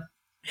else, Tyler?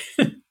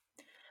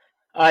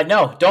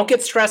 No, don't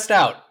get stressed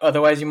out.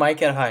 Otherwise, you might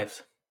get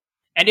hives.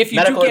 And if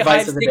you do get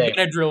hives, take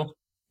Benadryl.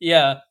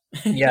 Yeah.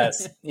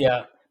 Yes.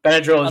 Yeah.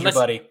 Benadryl is your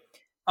buddy.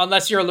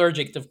 Unless you're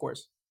allergic, of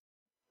course.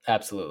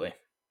 Absolutely.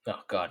 Oh,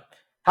 God.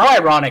 How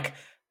ironic.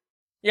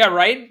 Yeah,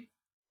 right?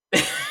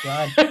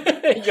 God.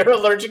 You're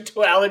allergic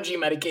to allergy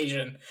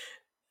medication.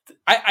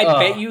 I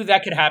bet you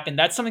that could happen.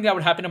 That's something that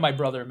would happen to my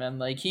brother, man.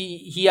 Like,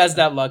 he has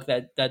that luck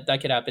that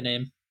could happen to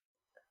him.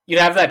 You'd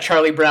have that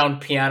Charlie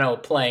Brown piano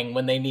playing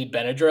when they need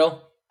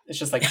Benadryl. It's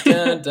just like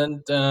dun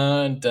dun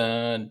dun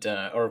dun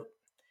dun. Or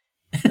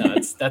no,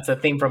 that's a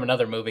theme from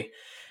another movie.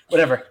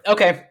 Whatever.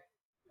 Okay.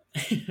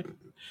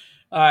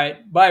 All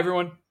right. Bye,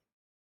 everyone.